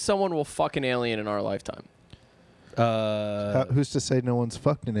 Do you think someone will fuck an alien in our lifetime? Who's to say no one's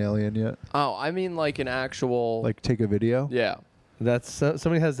fucked an alien yet? Oh, I mean like an actual Like, take a video. Yeah. That's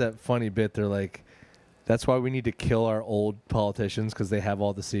somebody has that funny bit. They're like, "That's why we need to kill our old politicians because they have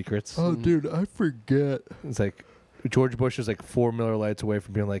all the secrets." Oh, dude, I forget. It's like George Bush is like 4 Miller Lights away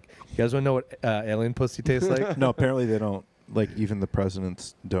from being like, "You guys want to know what alien pussy tastes like?" No, apparently they don't. Like, even the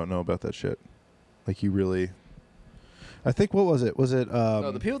presidents don't know about that shit. Like, you really. I think, what was it? Was it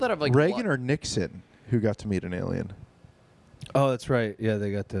No, the people that have like Reagan blood- or Nixon who got to meet an alien? Oh, that's right. Yeah,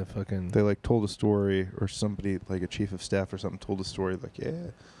 they got the fucking. They like told a story, or somebody like a chief of staff or something told a story. Like, yeah,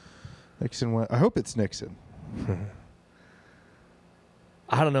 Nixon went. I hope it's Nixon.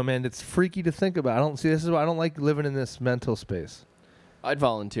 I don't know, man. It's freaky to think about. I don't see. This is why I don't like living in this mental space. I'd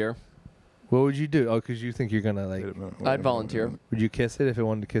volunteer. What would you do? Oh, because you think you're gonna like. Wait a minute, I'd volunteer. Would you kiss it if it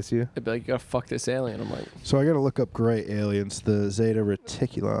wanted to kiss you? I'd be like, you gotta fuck this alien. I'm like, So I got to look up gray aliens, the Zeta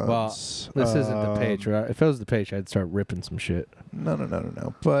Reticulans. Well, this isn't the page, right? If it was the page, I'd start ripping some shit.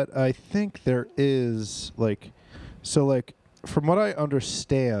 No. But I think there is like, so like from what I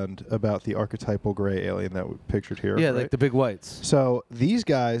understand about the archetypal gray alien that we pictured here. Yeah, right? like the big whites. So these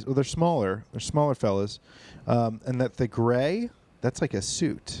guys, well, they're smaller fellas, and that the gray, that's like a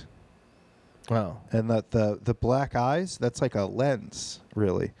suit. Wow. And that the black eyes, that's like a lens,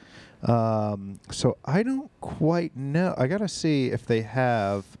 really. So I don't quite know. I gotta see if they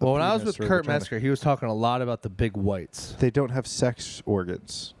have. a Well, when I was penis with or Kurt vagina. Metzger, he was talking a lot about the big whites. They don't have sex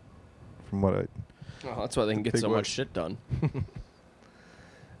organs, from what I. oh, that's why they can get Big so word. much shit done.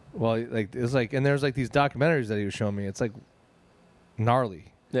 Well, like it's like, and there's like these documentaries that he was showing me. It's like gnarly,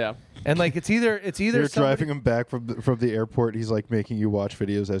 Yeah. and like it's either You're somebody- driving him back from the airport. He's like making you watch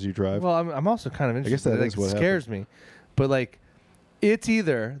videos as you drive. Well, I'm also kind of interested. guess that like, is what it scares me, but like it's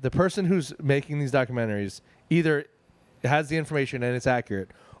either the person who's making these documentaries either has the information and it's accurate,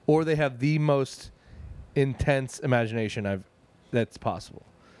 or they have the most intense imagination that's possible.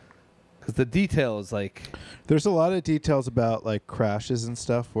 Because the detail is like, There's a lot of details about like crashes and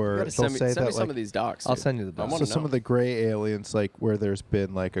stuff You where gotta they'll send me, say send me that some like of these docs. I'll dude. send you the I docs. wanna so some know. of the gray aliens, like where there's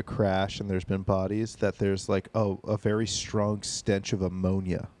been like a crash and there's been bodies, that there's like a very strong stench of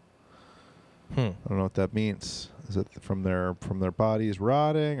ammonia. I don't know what that means. Is it from their bodies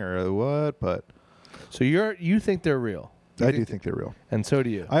rotting or what? But So you think they're real? I do think they're real. And so do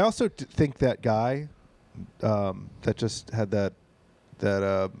you. I also think that guy that just had that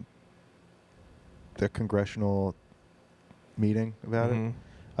congressional meeting about it.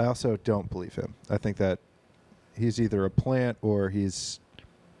 I also don't believe him. I think that he's either a plant or he's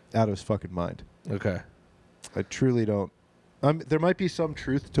out of his fucking mind. Okay. I truly don't. There might be some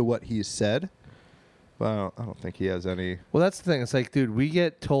truth to what he's said, but I don't think he has any. Well, that's the thing. It's like, dude, we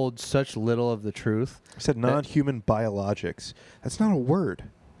get told such little of the truth. I said non-human biologics. That's not a word.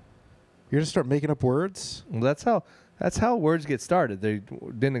 You're gonna start making up words? Well, that's how words get started. They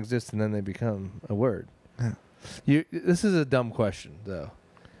didn't exist and then they become a word. Yeah. This is a dumb question though.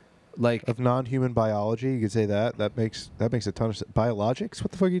 Like Of non-human biology, you could say that. That makes a ton of sense. Biologics?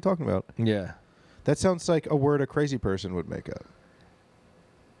 What the fuck are you talking about? yeah. That sounds like a word a crazy person would make up.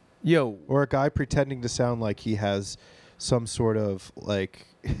 Yo, Or a guy pretending to sound like he has some sort of like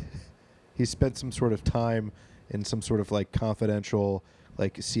he spent some sort of time in some sort of like confidential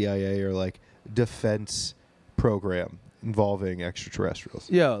like CIA or like defense program involving extraterrestrials.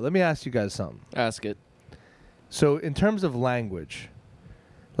 yo, let me ask you guys something. Ask it. So in terms of language,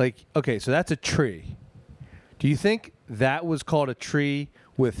 like, okay, so that's a tree. Do you think that was called a tree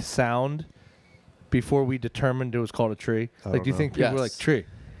with sound before we determined it was called a tree? I Like, don't do you know. think people were Yes. like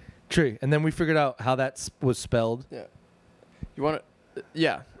tree, and then we figured out how that was spelled? Yeah. You want to?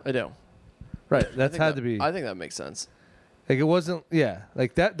 Yeah, I do. Right, I that's think had that- to be I think that makes sense. like it wasn't. Yeah,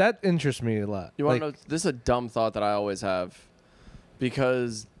 like that interests me a lot. You want like, to know? This is a dumb thought that I always have,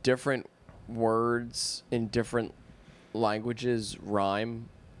 because different words in different languages rhyme.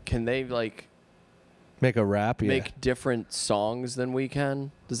 Can they like make a rap? Yeah. make different songs than we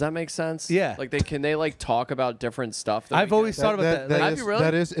can? Does that make sense? Yeah. Like can they like talk about different stuff? That I've we always can? thought about that. Have you really?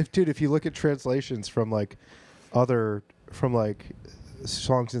 That is, if you look at translations from like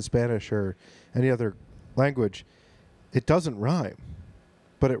songs in Spanish or any other language, it doesn't rhyme,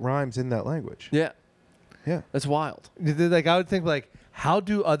 but it rhymes in that language. Yeah, Yeah. that's wild. Like I would think like, how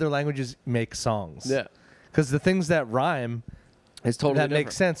do other languages make songs? Yeah, Because the things that rhyme it's totally that different.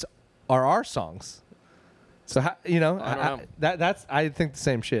 make sense are our songs. So how, I don't know. that's I think the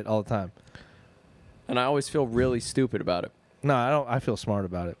same shit all the time. And I always feel really stupid about it. No, I don't. I feel smart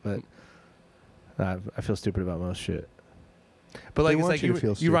about it, but I feel stupid about most shit. But like They it's want like you to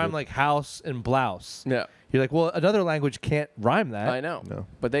feel you rhyme stupid. like house and blouse. Yeah, You're like, well, another language can't rhyme that. I know. No.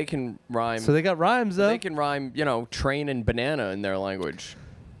 But they can rhyme. So they got rhymes though. They can rhyme, train and banana in their language.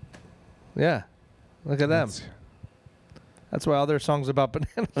 Yeah, look at them. That's why all their songs about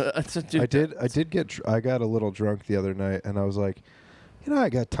bananas. I got a little drunk the other night, and I was like, I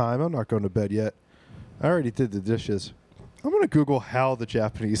got time. I'm not going to bed yet. I already did the dishes. I'm going to Google how the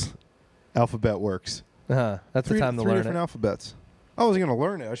Japanese alphabet works. That's the time to three learn different it. alphabets. I wasn't going to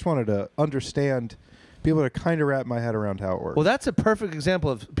learn it. I just wanted to understand, be able to kind of wrap my head around how it works. Well, that's a perfect example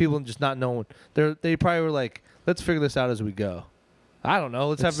of people just not knowing. They probably were like, let's figure this out as we go. I don't know.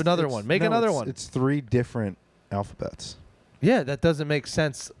 Let's have another one. Make another one. It's three different alphabets. Yeah, that doesn't make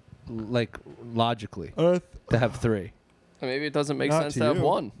sense, like logically, to have three. Maybe it doesn't make Not sense to to have you.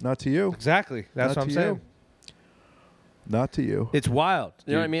 one. Not to you. Exactly. That's Not what I'm to saying. you. Not to you. It's wild.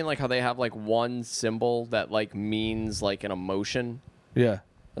 You know what I dude. mean? Like how they have like one symbol that like means like an emotion. Yeah.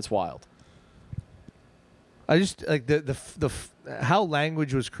 That's wild. I just like how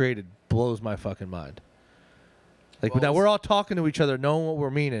language was created blows my fucking mind. Like Well, now we're all talking to each other, knowing what we're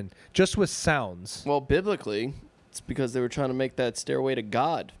meaning, just with sounds. Well, biblically, it's because they were trying to make that stairway to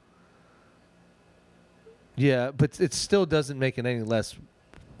God. Yeah, but it still doesn't make it any less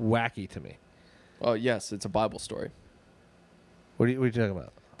wacky to me. Oh, yes, it's a Bible story. What are you talking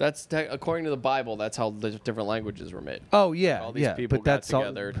about? That's according to the Bible. That's how the different languages were made. Oh yeah, All these yeah. people but got that's all-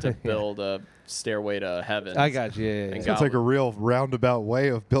 together to build a stairway to heaven. I got you. Yeah, And yeah, God Sounds like a real roundabout way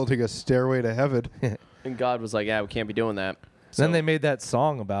of building a stairway to heaven. And God was like, "Yeah, we can't be doing that." Then they made that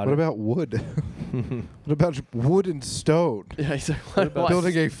song about What it. about wood? What about wood and stone? Yeah, he's like, "What?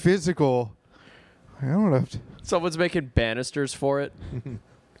 Building a physical. I don't have to. Someone's making banisters for it."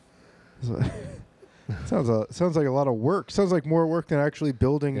 Sounds like a lot of work. Sounds like more work than actually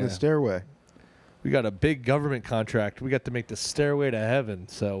building Yeah. the stairway. We got a big government contract. We got to make the stairway to heaven,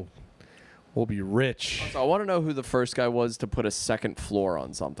 so we'll be rich. So I want to know who the first guy was to put a second floor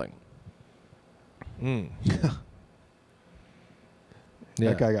on something. Mm.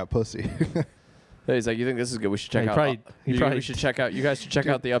 That guy got pussy. He's like, you think this is good? We should check out. We should check out. You guys should check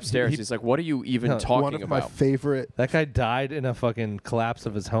out the upstairs. He's like, what are you even talking One of about? my favorite. That guy died in a fucking collapse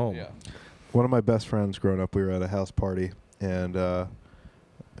of his home. Yeah. One of my best friends growing up, we were at a house party, and a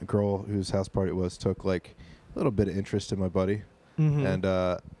girl whose house party it was took like a little bit of interest in my buddy,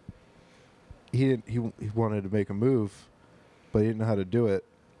 and he wanted to make a move, but he didn't know how to do it,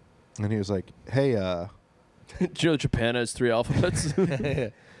 and he was like, "Hey, Do you know Japan has 3 alphabets?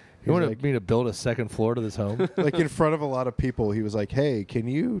 You wanted me to build a second floor to this home? like in front of a lot of people, he was like, "Hey, can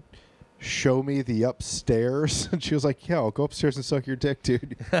you show me the upstairs?" And she was like, "Yeah, I'll go upstairs and suck your dick,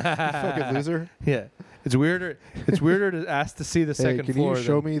 dude." You fucking loser. Yeah. It's weirder to ask to see the Hey, second can floor. you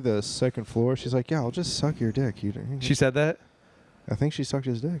show me the second floor? She's like, "Yeah, I'll just suck your dick." She said that? I think she sucked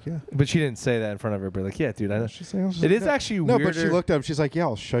his dick, yeah. But she didn't say that in front of everybody. Like, yeah, dude, I know. She's like, It is actually no, weirder. but she looked at him. She's like, "Yeah,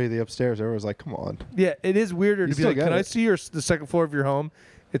 I'll show you the upstairs." Everyone was like, "Come on." Yeah, it is weirder You to be still like, got can I it. see the second floor of your home?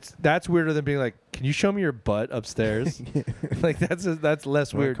 That's weirder than being like, can you show me your butt upstairs? Like that's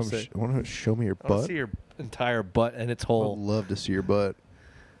less weird. To say. Want to show me your I wanna butt? see your entire butt and its I'd whole. love to see your butt.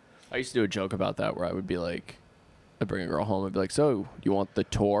 I used to do a joke about that where I would be like, I'd bring a girl home and be like, so, you want the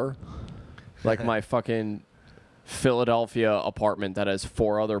tour? Like my fucking Philadelphia apartment that has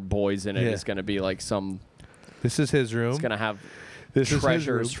 4 other boys in it is going to be like some... This is his room. It's going to have This is his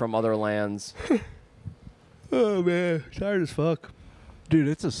treasures room. from other lands. Oh, man. Tired as fuck. Dude,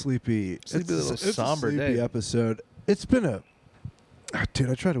 it's a sleepy little somber sleepy day. episode. It's been a... dude,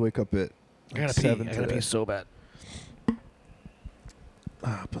 I tried to wake up at I gotta 7 pee. I gotta today. pee so bad.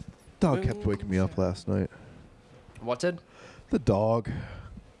 But the dog kept waking me up last night. What did? The dog.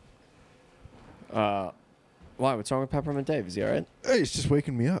 Why? What's wrong with Peppermint Dave? Is he all right? Hey, he's just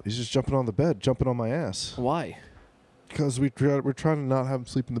waking me up. He's just jumping on the bed, jumping on my ass. Why? Because we're trying to not have him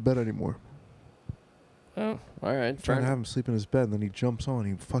sleep in the bed anymore. Oh, all right. Trying to have him sleep in his bed, and then he jumps on.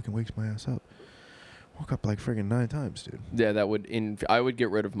 He fucking wakes my ass up. Woke up like friggin' 9 times, dude. Yeah, that would... I would get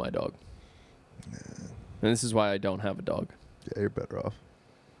rid of my dog. And this is why I don't have a dog. Yeah, you're better off.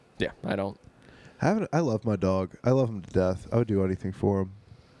 Yeah, I don't. I love my dog. I love him to death. I would do anything for him.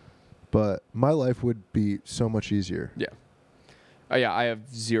 But my life would be so much easier. Yeah. Oh, yeah, I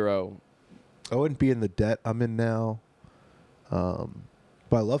have 0... I wouldn't be in the debt I'm in now.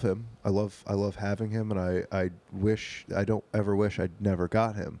 But I love him. I love having him, and I don't ever wish I'd never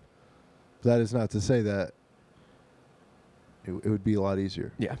got him. But that is not to say that it would be a lot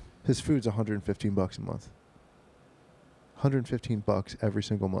easier. Yeah. His food's $115 a month. $115 every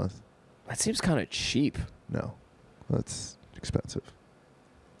single month. That seems kind of cheap. No, that's expensive.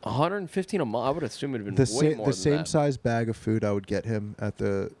 $115 a month. I would assume it'd have The been way more the than same that. size bag of food I would get him at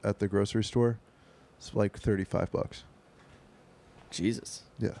the grocery store. It's like $35. Jesus.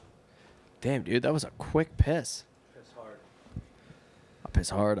 Yeah. Damn, dude, that was a quick piss. I piss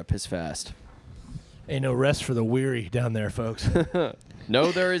hard. I piss fast. Ain't no rest for the weary down there, folks.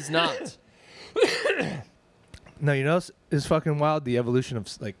 No, there is not. No, you know it's fucking wild. The evolution of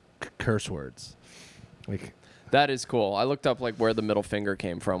like curse words. Like That is cool. I looked up like where the middle finger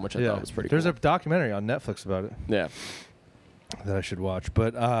came from, which I thought was pretty There's cool. a documentary on Netflix about it Yeah. that I should watch.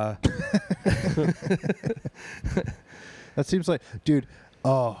 But That seems like, dude.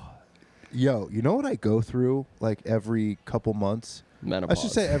 Oh, yo, you know what I go through like every couple months? Menopause. I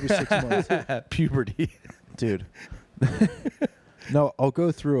should say every 6 months, puberty. dude. No, I'll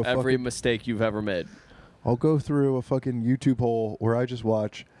go through every mistake you've ever made. I'll go through a fucking YouTube hole where I just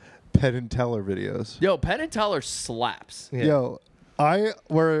watch Penn and Teller videos. Yo, Penn and Teller slaps. Yeah. Yo,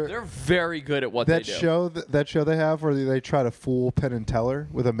 They're very good at what they do. that show they have where they try to fool Penn and Teller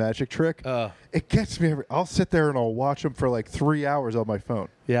with a magic trick. It gets me I'll sit there and I'll watch them for like 3 hours on my phone.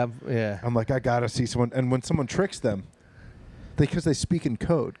 Yeah. I'm like, I gotta see someone. And when someone tricks them, because they speak in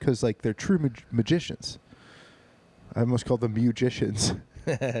code, because like they're true magicians. I almost call them musicians.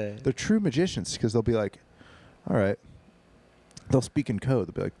 They're true magicians because they'll be like, all right. They'll speak in code.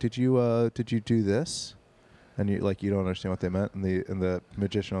 They'll be like, did you do this? And you don't understand what they meant. And the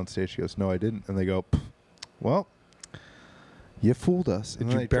magician on stage goes, no, I didn't. And they go, well, you fooled us. Did And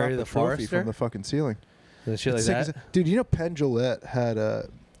you then they bury drop the a trophy forester? from the fucking ceiling? And shit like It's sick as that. dude, you know Penn Jillette had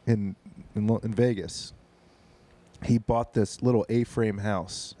in Vegas. He bought this little A-frame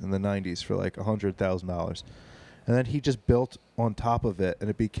house in the 90s for like $100,000. And then he just built on top of it, and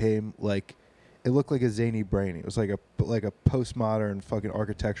it became like, it looked like a zany brain. It was like a postmodern fucking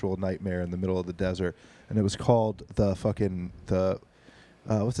architectural nightmare in the middle of the desert. And it was called what's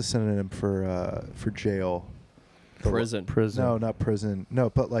the synonym for jail? Prison. No, not prison.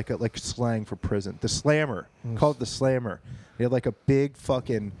 No, but like slang for prison. The Slammer. Called it the Slammer. He had like a big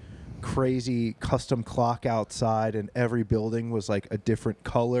fucking crazy custom clock outside, and every building was like a different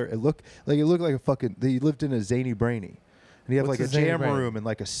color. It looked like a fucking. They lived in a zany brainy, and you have What's like a a zany jam brainy? room and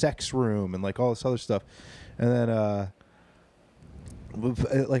like a sex room and like all this other stuff, and then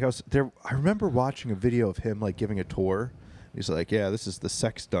like I was there. I remember watching a video of him like giving a tour. He's like, yeah, this is the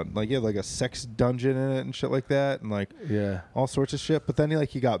sex dungeon. Like, yeah, like a sex dungeon in it and shit like that, and like Yeah. all sorts of shit. But then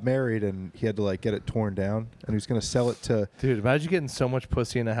he got married and he had to like get it torn down, and he was gonna sell it to. Dude, imagine getting so much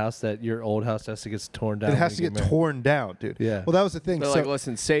pussy in a house that your old house has to get torn down. It has when to you get married. torn down, dude. Yeah. Well, that was the thing. They're So like,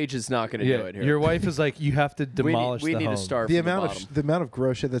 listen, Sage is not going to do Yeah. it here. Your wife is like, you have to demolish we the need home. to start the from the amount bottom. of the amount of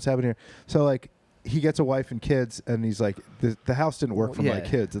gross shit that's happening here. So like he gets a wife and kids, and he's like, the house didn't work for my Yeah.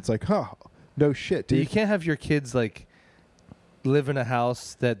 kids. It's like, huh, no shit, dude. You can't have your kids like live in a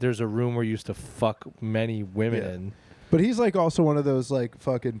house that there's a room where you used to fuck many women Yeah. in. But he's like also one of those like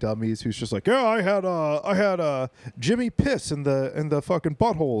fucking dummies who's just like, yeah, I had Jimmy Piss in the fucking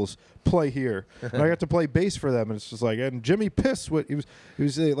Buttholes play here, and I got to play bass for them, and it's just like, and Jimmy Piss, he was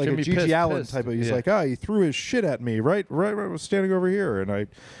like Jimmy a Gigi Piss Allen pissed. type of. He's Yeah. like, he threw his shit at me right I was standing over here, and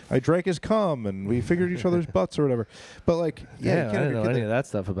I drank his cum, and we figured each other's butts or whatever. But like, yeah, you I can't didn't have know your any kid of that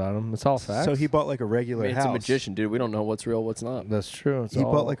stuff about him. It's all facts. So he bought like a I regular mean, it's house. a magician, dude. We don't know what's real, what's not. That's true. It's He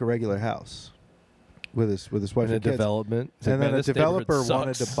all bought like a regular house with his wife in a and kids. development. It's like, And man, then a this neighborhood developer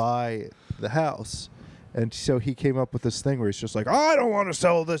wanted to sucks. buy the house. And so he came up with this thing where he's just like, I don't want to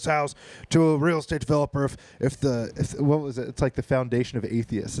sell this house to a real estate developer if what was it? It's like the foundation of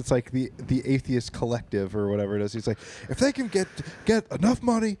atheists. It's like the atheist collective or whatever it is. He's like, if they can get enough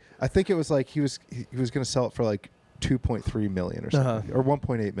money, I think it was like he was going to sell it for like 2.3 million or something, or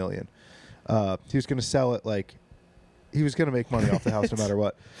 1.8 million. He was going to sell it like he was going to make money off the house no matter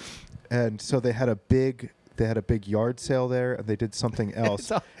what. And so they had a big yard sale there, and they did something else.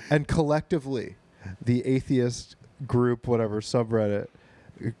 And collectively, the atheist group, whatever subreddit,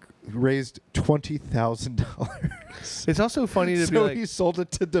 raised $20,000. It's also funny to be So like, he sold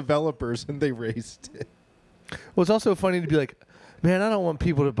it to developers, and they raised it. well, it's also funny to be like, man, I don't want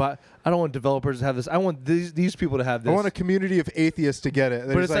people to buy. I don't want developers to have this. I want these people to have this. I want a community of atheists to get it.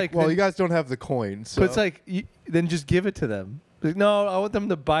 And But he's it's like, like well, then- you guys don't have the coin. So. But it's like, then just give it to them. Like, no, I want them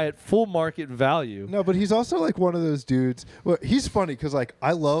to buy it full market value. No, but he's also like one of those dudes. Well, he's funny because like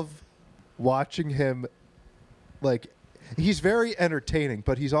I love watching him. Like, he's very entertaining,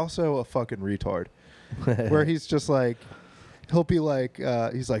 but he's also a fucking retard. Where he's just like, he'll be like,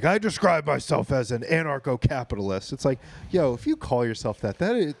 he's like, I describe myself as an anarcho-capitalist. It's like, yo, if you call yourself that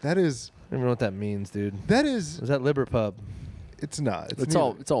is I don't even know what that means, dude. that is. Is that Liber Pub? It's not. It's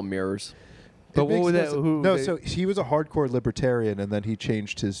all mirrors. But It what makes would no that? sense. Who? No, they- so he was a hardcore libertarian, and then he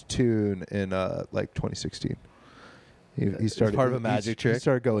changed his tune in like 2016. He started part of a magic He trick?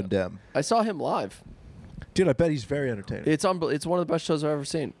 started going dem. I saw him live. Dude, I bet he's very entertaining. It's it's one of the best shows I've ever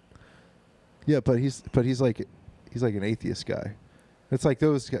seen. Yeah, but he's like an atheist guy. It's like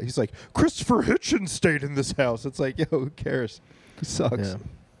those guys. He's like, Christopher Hitchens stayed in this house. It's like, yo, who cares? He sucks. Yeah.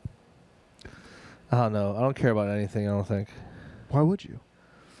 I don't know. I don't care about anything. I don't think. Why would you?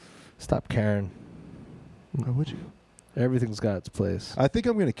 Stop caring. Why would you? Everything's got its place. I think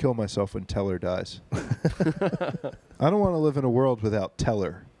I'm gonna kill myself when Teller dies. I don't want to live in a world without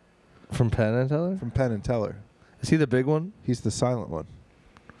Teller From Penn and Teller? from Penn and Teller. Is he the big one? He's the silent one.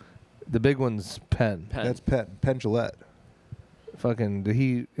 The big one's Penn. Penn. That's Penn. Penn Gillette. Fucking, did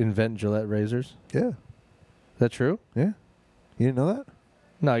he invent Gillette razors? Yeah. Is that true? Yeah. You didn't know that?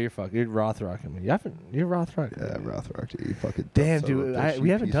 No, you're fucking. You're Roth-rocking me. You're Roth-rocking Yeah, me. Rothrock. You fucking. Damn, dumb son of a dude. bitch, We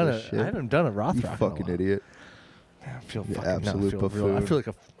you haven't piece done of a. shit. I haven't done a Roth You rock. fucking idiot. I feel You fucking. absolute I feel buffoon. I feel like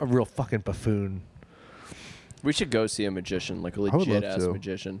a real fucking buffoon. We should go see a magician, like a would love legit ass to.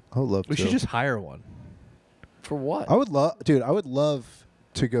 magician. I would love We to. should just hire one. For what? I would love, dude. I would love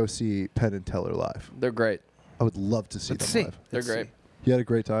to go see Penn and Teller live. They're great. I would love to see Let's them see. live. They're Let's great. see. You had a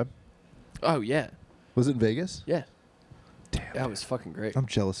great time. Oh yeah, Was it in Vegas? yeah. Damn. That was fucking great. I'm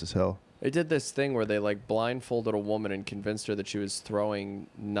jealous as hell. They did this thing where they like blindfolded a woman and convinced her that she was throwing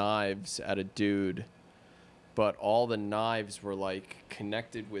knives at a dude, but all the knives were like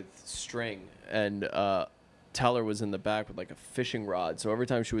connected with string, and Teller was in the back with like a fishing rod. So every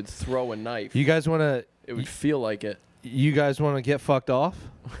time she would throw a knife, You guys want to? it would feel like it. You guys want to get fucked off?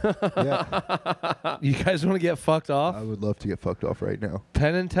 Yeah, You guys want to get fucked off? I would love to get fucked off right now.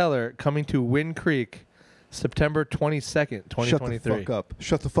 Penn and Teller coming to Wind Creek, September 22nd, 2023. Shut the fuck up.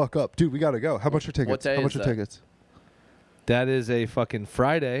 Shut the fuck up, dude. We gotta go. How much are tickets? What day How much is are that? tickets? That is a fucking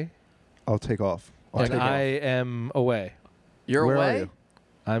Friday, I'll take off. I'll and take I off. am away. You're Where are away. you?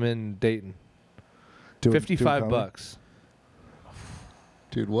 I'm in Dayton. Doing 55 comedy? bucks.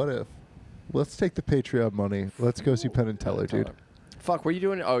 Dude, what if? Let's take the Patreon money. Let's go see Penn and Teller, dude. Fuck, what are you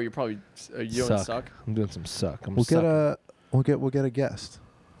doing? Oh, you're probably you doing suck. I'm doing some suck. We'll get a guest.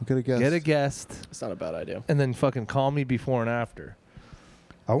 We'll get a guest. Get a guest, It's not a bad idea. and then fucking call me before and after.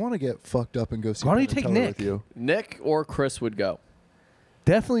 I want to get fucked up and go see. Why don't you Penn take and Teller Nick? with you. Nick or Chris would go.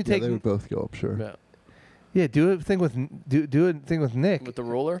 Definitely Yeah, take. they would both go. I'm sure. Yeah. Yeah, do a thing with Nick. With the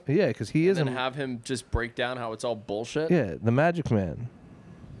ruler. Yeah, because he And isn't. then have him just break down how it's all bullshit. Yeah, the Magic Man.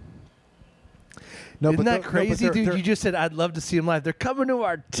 No, Isn't that they're- crazy, they're- dude? they're- You just said I'd love to see him live. They're coming to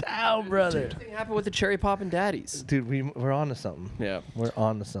our town, brother. What happened with the cherry poppin' daddies? Dude, we're on to something. Yeah. We're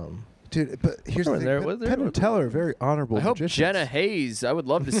on to something. Dude, but here's the Were thing. there- Penn- were there- Penn and Teller are very honorable. I hope magicians. Jenna Hayes. I would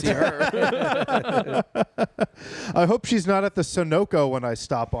love to see her. I hope she's not at the Sunoco when I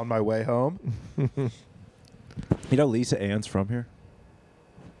stop on my way home. You know, Lisa Ann's from here.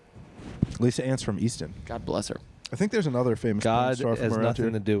 Lisa Ann's from Easton. God bless her. I think there's another famous porn God star from has around nothing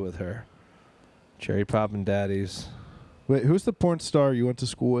here. to do with her. Cherry poppin' daddies. Wait, who's the porn star you went to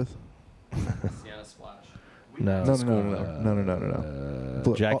school with? Sienna Splash. No.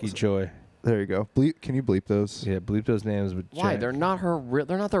 No. Jackie Joy. There you go. Can you bleep those? Yeah, bleep those names. But Why? They're not her.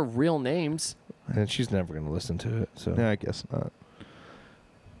 They're not their real names. and she's never gonna listen to it. So. Yeah, I guess not.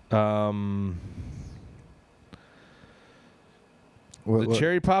 The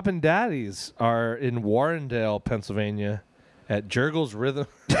Cherry Poppin' Daddies are in Warrendale, Pennsylvania, at Jurgles Rhythm.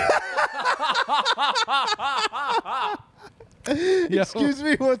 Yo, Excuse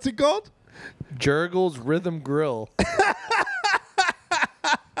me, what's it called? Jurgles Rhythm Grill.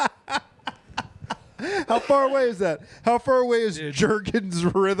 How far away is that? How far away is Dude.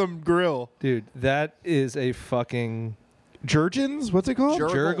 Jurgens Rhythm Grill? Dude, that is a fucking Jurgens? What's it called?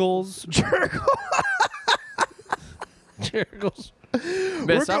 Jurgles. Jurgles. Jurgles. We're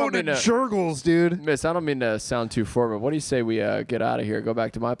Miss, I going don't to mean to. Jurgles, dude. Miss, I don't mean to sound too forward. What do you say we get out of here, go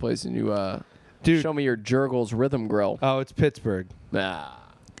back to my place, and you Dude. show me your Jurgles Rhythm Grill? Oh, it's Pittsburgh. Nah.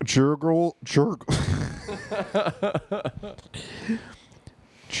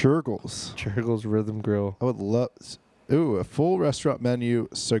 Jurgles. Jurgles Rhythm Grill. I would love. Ooh, a full restaurant menu,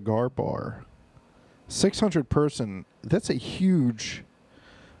 cigar bar, 600 person. That's a huge.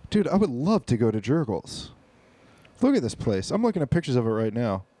 Dude, I would love to go to Jurgles. Look at this place. I'm looking at pictures of it right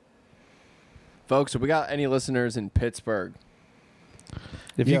now. Folks, if we got any listeners in Pittsburgh,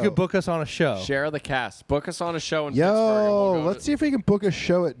 If you Yo. could book us on a show. share the cast. Book us on a show in Pittsburgh. And we'll Yo, go let's see if we can book a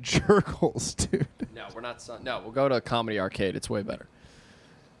show at Jurgles, dude. No, we're not. No, we'll go to a comedy arcade. It's way better.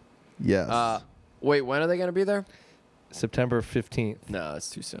 Yes. Wait, when are they going to be there? September 15th. No, it's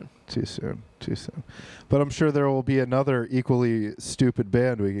too soon. Too soon. But I'm sure there will be another equally stupid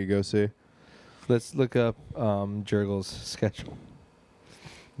band we could go see. Let's look up Jurgles' schedule.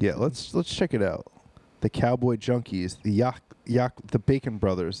 Yeah, let's check it out. The Cowboy Junkies, the Bacon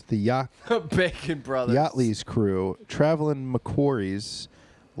Brothers, the Bacon Brothers. Yachtleys Crew, Travelin' McQuarries,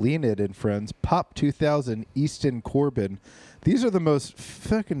 Leonid and Friends, Pop 2000, Easton Corbin. These are the most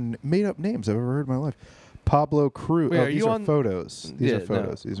fucking made-up names I've ever heard in my life. Pablo Cruz. Wait, Oh, are these you are on- photos. These Yeah, are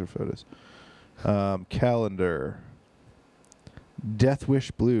photos. These are photos. Calendar. Death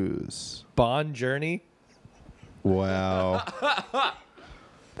Wish Blues. Bond Journey. Wow.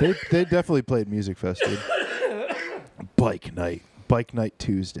 they definitely played Music Fest, dude. Bike Night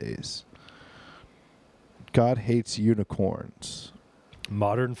Tuesdays. God Hates Unicorns.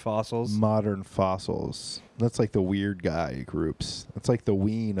 Modern Fossils. Modern Fossils. That's like the weird guy groups. That's like the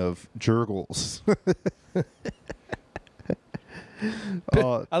ween of Jurgles.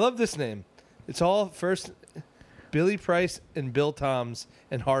 I love this name. It's all first Billy Price and Bill Toms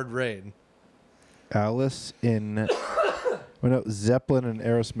and Hard Rain. Alice in Zeppelin and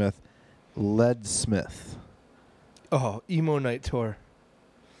Aerosmith. Leadsmith. Oh, Emo Night Tour.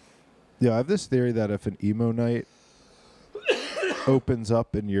 Yeah, I have this theory that if an emo night opens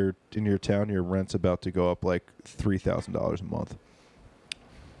up in your town, your rent's about to go up like $3,000 a month.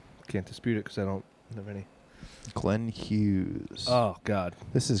 Can't dispute it because I don't have any. Glenn Hughes. Oh, God.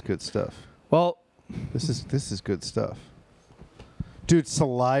 This is good stuff. Well, This is good stuff. Dude,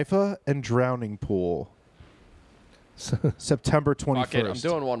 Saliva and Drowning Pool. September 21st. Fuck it, I'm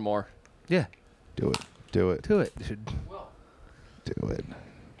doing one more. yeah, Do it. Do it. do it, dude. Do it.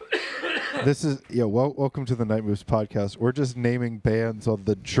 This is welcome to the Night Moves podcast. We're just naming bands on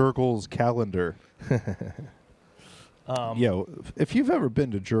the Jurgles calendar. If you've ever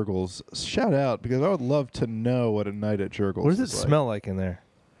been to Jurgles, shout out because I would love to know what a night at Jurgles. What does it is like. smell like in there?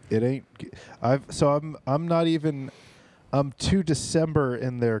 It ain't. I'm not even. I'm to December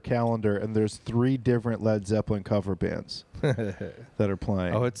in their calendar, and there's 3 different Led Zeppelin cover bands that are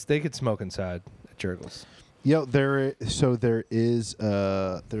playing. Oh, they could smoke inside at Jurgles.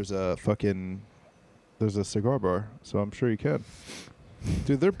 There's a fucking there's a cigar bar, so I'm sure you can.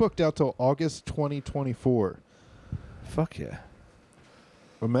 Dude, they're booked out till August 2024. Fuck yeah.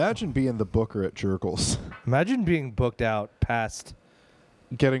 Imagine being the booker at Jurgles. Imagine being booked out past.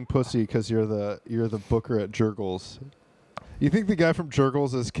 Getting pussy because you're the booker at Jurgles. You think the guy from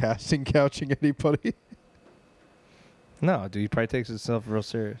Jurgles is casting couching anybody? No, dude, he probably takes himself real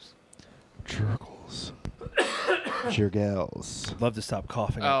serious. Jurgles. Jurgles. Love to stop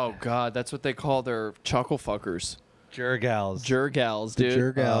coughing. Oh God, that's what they call their chuckle fuckers. Jurgals. Jurgals, dude. The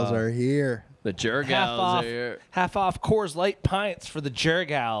Jurgals are here. The Jurgals Half are off. here. Half off Coors Light pints for the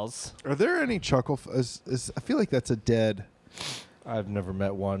Jurgals. Are there any chuckle? I feel like that's a dead. I've never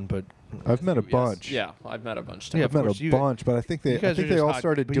met one, but I've met a Yes. bunch. Yeah, I've met a bunch too. Yeah, I've of met course, a you- bunch, but I think you guys are they just all hot-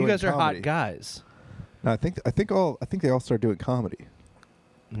 started but doing. you guys are comedy. hot guys. No, I think they all started doing comedy.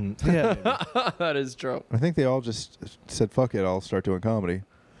 Yeah. Maybe. That is true. I think they all just said, "Fuck it, I'll start doing comedy."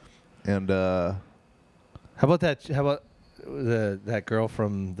 And How about that? How about that girl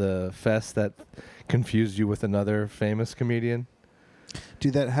from the fest that confused you with another famous comedian?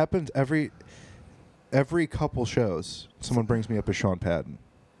 dude, that happens every couple shows. Someone brings me up as Sean Patton.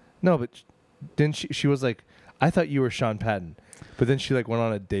 No, but didn't she? She was like, "I thought you were Sean Patton," but then she like went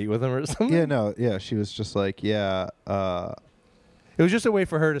on a date with him or something. Yeah, no, yeah. She was just like, yeah, It was just a way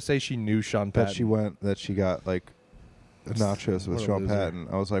for her to say she knew Sean Patton. that she got like nachos with What a Sean loser. Patton.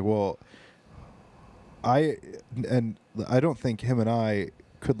 I was like, well, I don't think him and I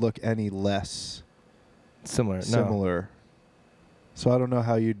could look any less Similar. No. similar. So I don't know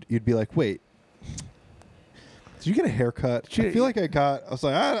how you'd be like, wait, did you get a haircut? I feel like I was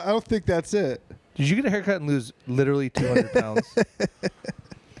like, I don't think that's it. Did you get a haircut and lose literally 200 pounds?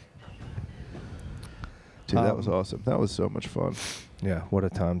 Dude, that was awesome. That was so much fun. Yeah, what a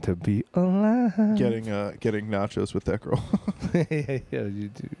time to be alive. Getting nachos with that girl. yeah,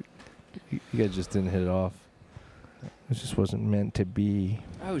 you guys just didn't hit it off. It just wasn't meant to be.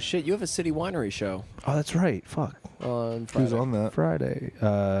 Oh shit, you have a city winery show Oh, that's right. Fuck. on Friday. Who's on that? Friday.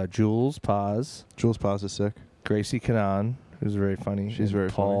 Jules Paz, Jules Paz is sick. Gracie Kanan, who's very funny. She's and very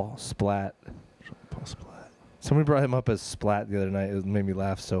Paul Splat. Paul Splat. Somebody brought him up as Splat the other night. It made me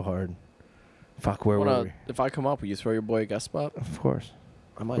laugh so hard. Fuck, where were we? If I come up, will you throw your boy a guest spot? Of course.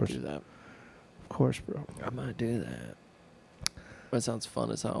 I might course. do that. Of course, bro. I might do that. That sounds fun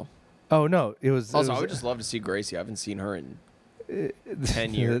as hell. Oh, no. It was. Also, it was, I would just love to see Gracie. I haven't seen her in 10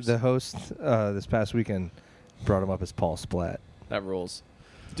 10 years. The host this past weekend brought him up as Paul Splat. that rules.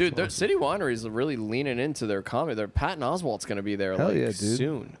 Dude, their City Wineries are really leaning into their comedy. Their Patton Oswalt's going to be there Hell like yeah, dude.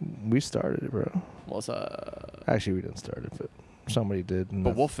 soon. We started it, bro. What's Actually, we didn't start it, but somebody did. And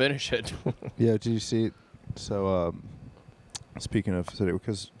but we'll finish it. Yeah, did you see? So, speaking of city,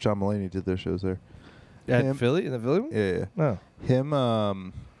 because John Mulaney did their shows there. At him- Philly? In the Philly one? Yeah, yeah.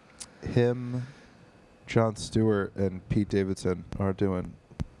 No. Him, Jon Stewart, and Pete Davidson are doing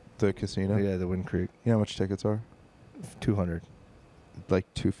the casino. Yeah, the Wind Creek. You know how much tickets are? 200.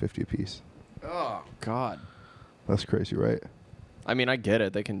 Like $250 a piece. Oh, God. That's crazy, right? I mean, I get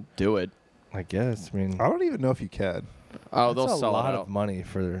it. They can do it. I guess. I mean, I don't even know if you can. Oh, that's they'll a sell lot it of out. money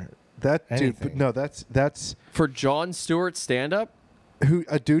for That dude, Anything. but no, that's For Jon Stewart stand-up?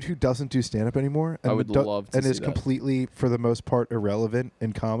 a dude who doesn't do stand up anymore. And I would love to and see is that. completely, for the most part, irrelevant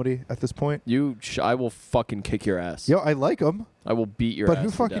in comedy at this point. I will fucking kick your ass. Yo, I like him, I will beat your but ass.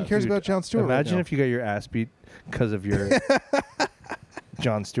 who to fucking death. cares Dude, about Jon Stewart? Imagine right now? if you got your ass beat because of your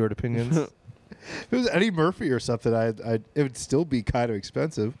Jon Stewart opinions. If it was Eddie Murphy or something, it would still be kind of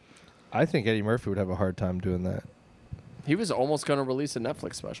expensive. I think Eddie Murphy would have a hard time doing that. He was almost going to release a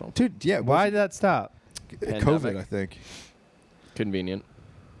Netflix special. Dude, yeah. Why did that stop? Pandemic. COVID, I think. Convenient.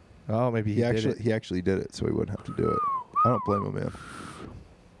 Oh, maybe he did it. He actually did it, so he wouldn't have to do it. I don't blame him, man.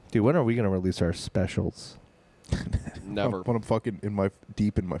 Dude, when are we going to release our specials? Never. When I'm fucking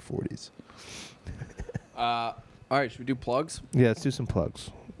deep in my 40s. All right, should we do plugs? Yeah, let's do some plugs.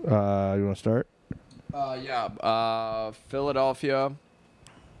 You want to start? Yeah. Philadelphia,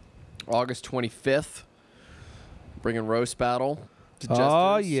 August 25th. Bringing Roast Battle to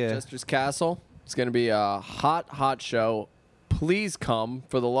Oh, Jester's, yeah. Jester's Castle. It's going to be a hot, hot show. Please come,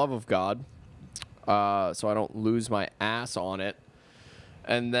 for the love of God, so I don't lose my ass on it.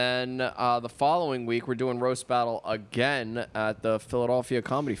 And then the following week, we're doing Roast Battle again at the Philadelphia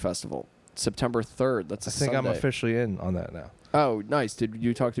Comedy Festival, September 3rd. That's a I think Sunday. I'm officially in on that now. Oh, nice. Did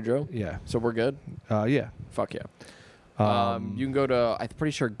you talk to Joe? Yeah. So we're good? Yeah. Fuck yeah. You can go to, I'm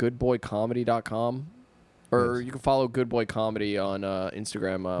pretty sure, goodboycomedy.com. Or Yes. you can follow Good Boy Comedy on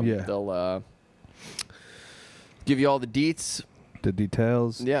Instagram. They'll give you all the deets. The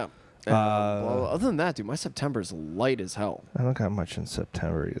details. Yeah. Well, other than that, dude, my September's light as hell. I don't got much in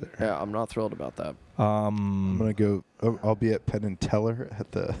September either. Yeah, I'm not thrilled about that. I'm gonna go. I'll be at Penn and Teller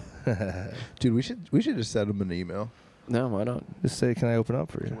at the. Dude, we should just send him an email. No, why not? Just say, can I open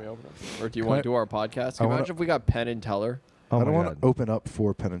up for you? Can we open up? Or do you want to do our podcast? Can you imagine if we got Penn and Teller? Oh I don't my want God. to open up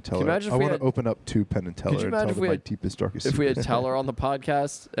for Penn and Teller. imagine if I we want had- to open up to Penn and Teller you and imagine tell if them we my had- deepest, darkest If we had secrets. Teller on the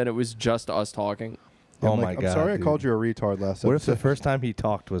podcast and it was just us talking. Oh I'm my like, God, I'm sorry dude. I called you a retard last What if the episode. first time he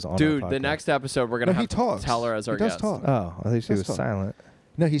talked was on Dude, our the podcast? next episode we're gonna No, he have talks. Teller as our He does guest. talk. Oh, I think he Let's was talk. silent.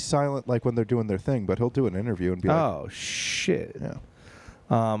 No, he's silent like when they're doing their thing, but he'll do an interview and be like, Oh, shit. yeah.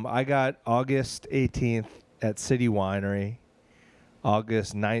 I got August 18th at City Winery,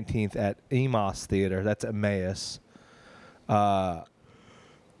 August 19th at Emos Theater. That's Emmaus. And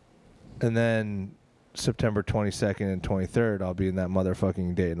then September 22nd and 23rd, I'll be in that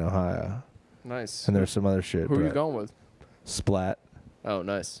motherfucking Dayton, Ohio. Nice. And there's some other shit. Who are you but going with? Splat. Oh,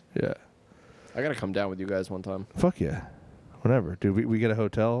 nice. Yeah. I gotta come down with you guys one time. Fuck yeah. Whenever. Dude, we get a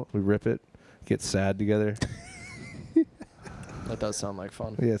hotel, we rip it, get sad together. That does sound like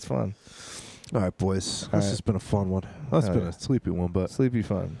fun. Yeah, it's fun. All right, boys. All This right. has been a fun one. That's Oh, been yeah. a sleepy one, but Sleepy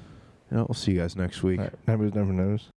fun. we'll see you guys next week. All right. Never knows.